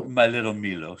Shapiro. My little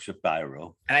Milo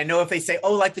Shapiro. And I know if they say,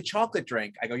 oh, like the chocolate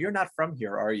drink, I go, you're not from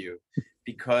here, are you?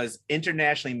 Because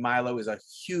internationally, Milo is a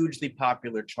hugely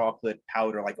popular chocolate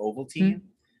powder like Ovaltine,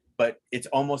 but it's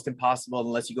almost impossible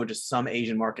unless you go to some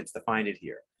Asian markets to find it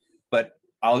here. But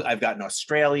I've gotten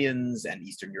Australians and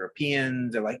Eastern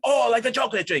Europeans. They're like, oh, like the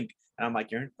chocolate drink. And I'm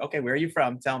like, you're okay, where are you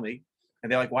from? Tell me.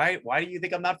 And they're like, why do you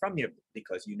think I'm not from here?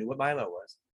 Because you knew what Milo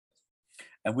was.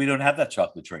 And we don't have that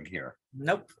chocolate drink here.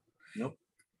 Nope.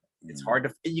 It's hard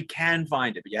to, you can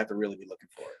find it, but you have to really be looking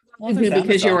for it. Well, there's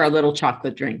Because you're Amazon. a little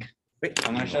chocolate drink. Wait,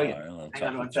 I'm going to show you. A little Hang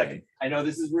on one chocolate second. drink. I know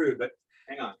this is rude, but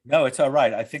hang on. No, it's all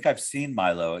right. I think I've seen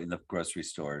Milo in the grocery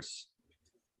stores.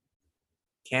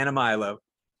 Can of Milo.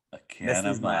 A can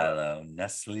Nestle's of Milo.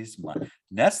 Milo.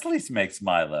 Nestle's makes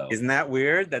Milo. Isn't that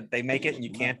weird that they make it and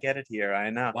you can't get it here? I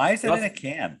know. Why is it Well, in a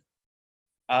can?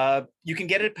 You can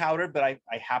get it powdered, but I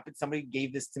happened, somebody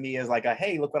gave this to me as like a,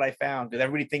 hey, look what I found. Because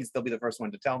everybody thinks they'll be the first one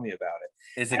to tell me about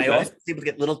it. Is it And I good? also was able to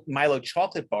get little Milo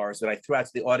chocolate bars that I threw out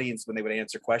to the audience when they would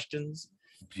answer questions.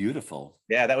 Beautiful.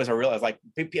 Yeah, that was I was like,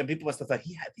 people must have thought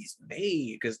he had these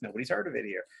made because nobody's heard of it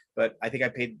here. But I think I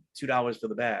paid $2 for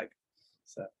the bag.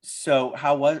 So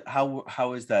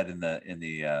how is that in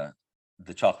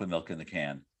the chocolate milk in the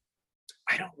can?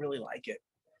 I don't really like it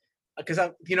because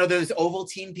those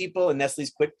Ovaltine people and Nestle's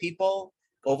Quick people.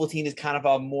 Ovaltine is kind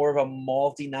of more of a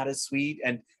malty, not as sweet,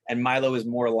 and Milo is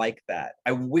more like that.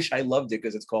 I wish I loved it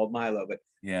because it's called Milo, but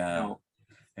Yeah, no,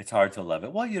 it's hard to love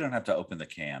it. Well, you don't have to open the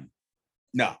can.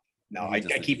 no, You I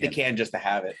just keep the can't. can just to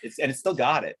have it. It's still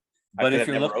got it. But if I've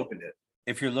you're never looking, opened it.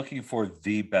 if you're looking for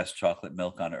the best chocolate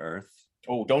milk on earth,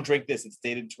 Oh, don't drink this. It's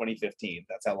dated 2015.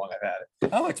 That's how long I've had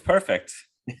it. oh, it's perfect.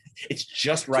 It's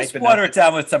just right. Just water it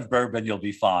down with some bourbon, you'll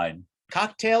be fine.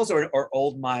 Cocktails or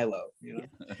old Milo.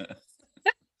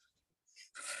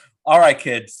 All right,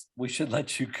 kids, we should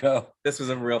let you go. This was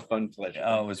a real fun pleasure.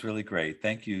 Oh, it was really great.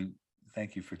 Thank you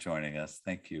for joining us.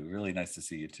 Thank you. Really nice to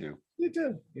see you too. You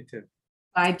too. You too.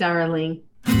 Bye, darling.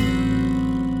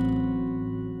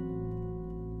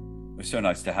 It was so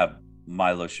nice to have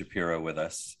Milo Shapiro with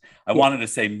us. I wanted to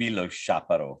say Milo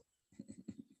Shapiro.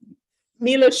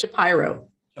 Milo Shapiro.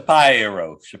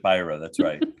 Shapiro, that's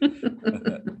right.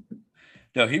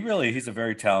 No, he's a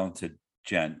very talented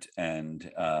gent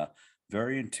and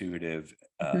very intuitive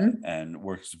and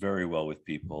works very well with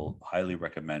people. Highly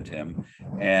recommend him.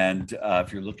 And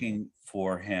if you're looking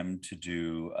for him to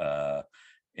do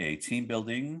a team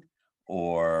building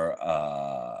or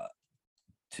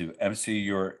to MC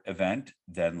your event,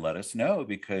 then let us know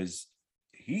because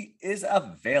he is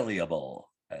available,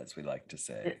 as we like to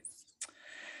say.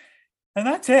 And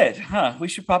that's it, huh? We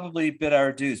should probably bid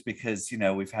our dues because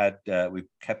we've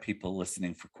kept people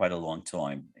listening for quite a long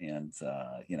time, and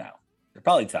they're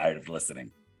probably tired of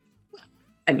listening.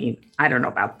 I mean, I don't know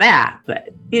about that, but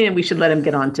we should let them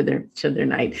get on to their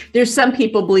night. There's some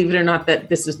people, believe it or not, that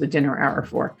this is the dinner hour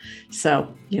for.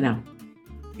 So,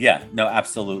 Yeah, no,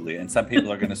 absolutely. And some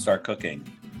people are going to start cooking.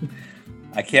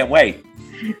 I can't wait.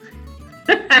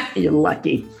 You're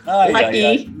lucky.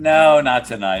 Lucky. No, not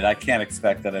tonight. I can't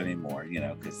expect that anymore,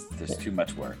 because there's too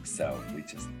much work. So we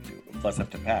just do it. Plus have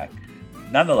to pack.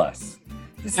 Nonetheless,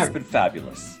 this has been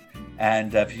fabulous.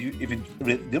 And if you even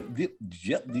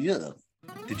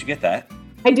did you get that?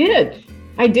 I did.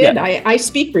 Yeah. I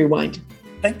speak rewind.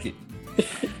 Thank you.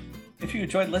 If you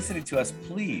enjoyed listening to us,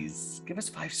 please give us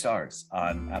 5 stars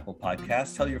on Apple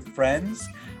Podcasts. Tell your friends.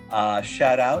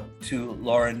 Shout out to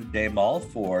Lauren Daymall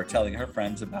for telling her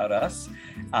friends about us.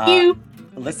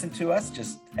 Listen to us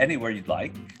just anywhere you'd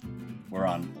like. We're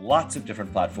on lots of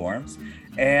different platforms.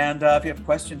 And if you have a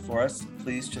question for us,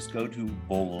 please just go to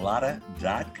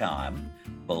bolada.com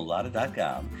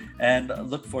and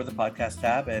look for the podcast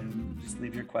tab and just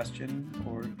leave your question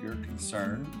or your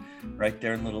concern right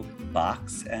there in the little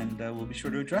box, and we'll be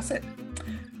sure to address it.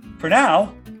 For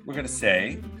now, we're going to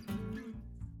say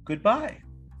goodbye.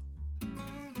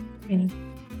 We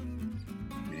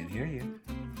didn't hear you.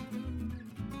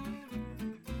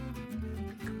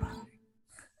 Goodbye.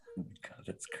 Oh my God,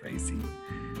 that's crazy.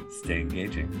 Stay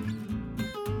engaging.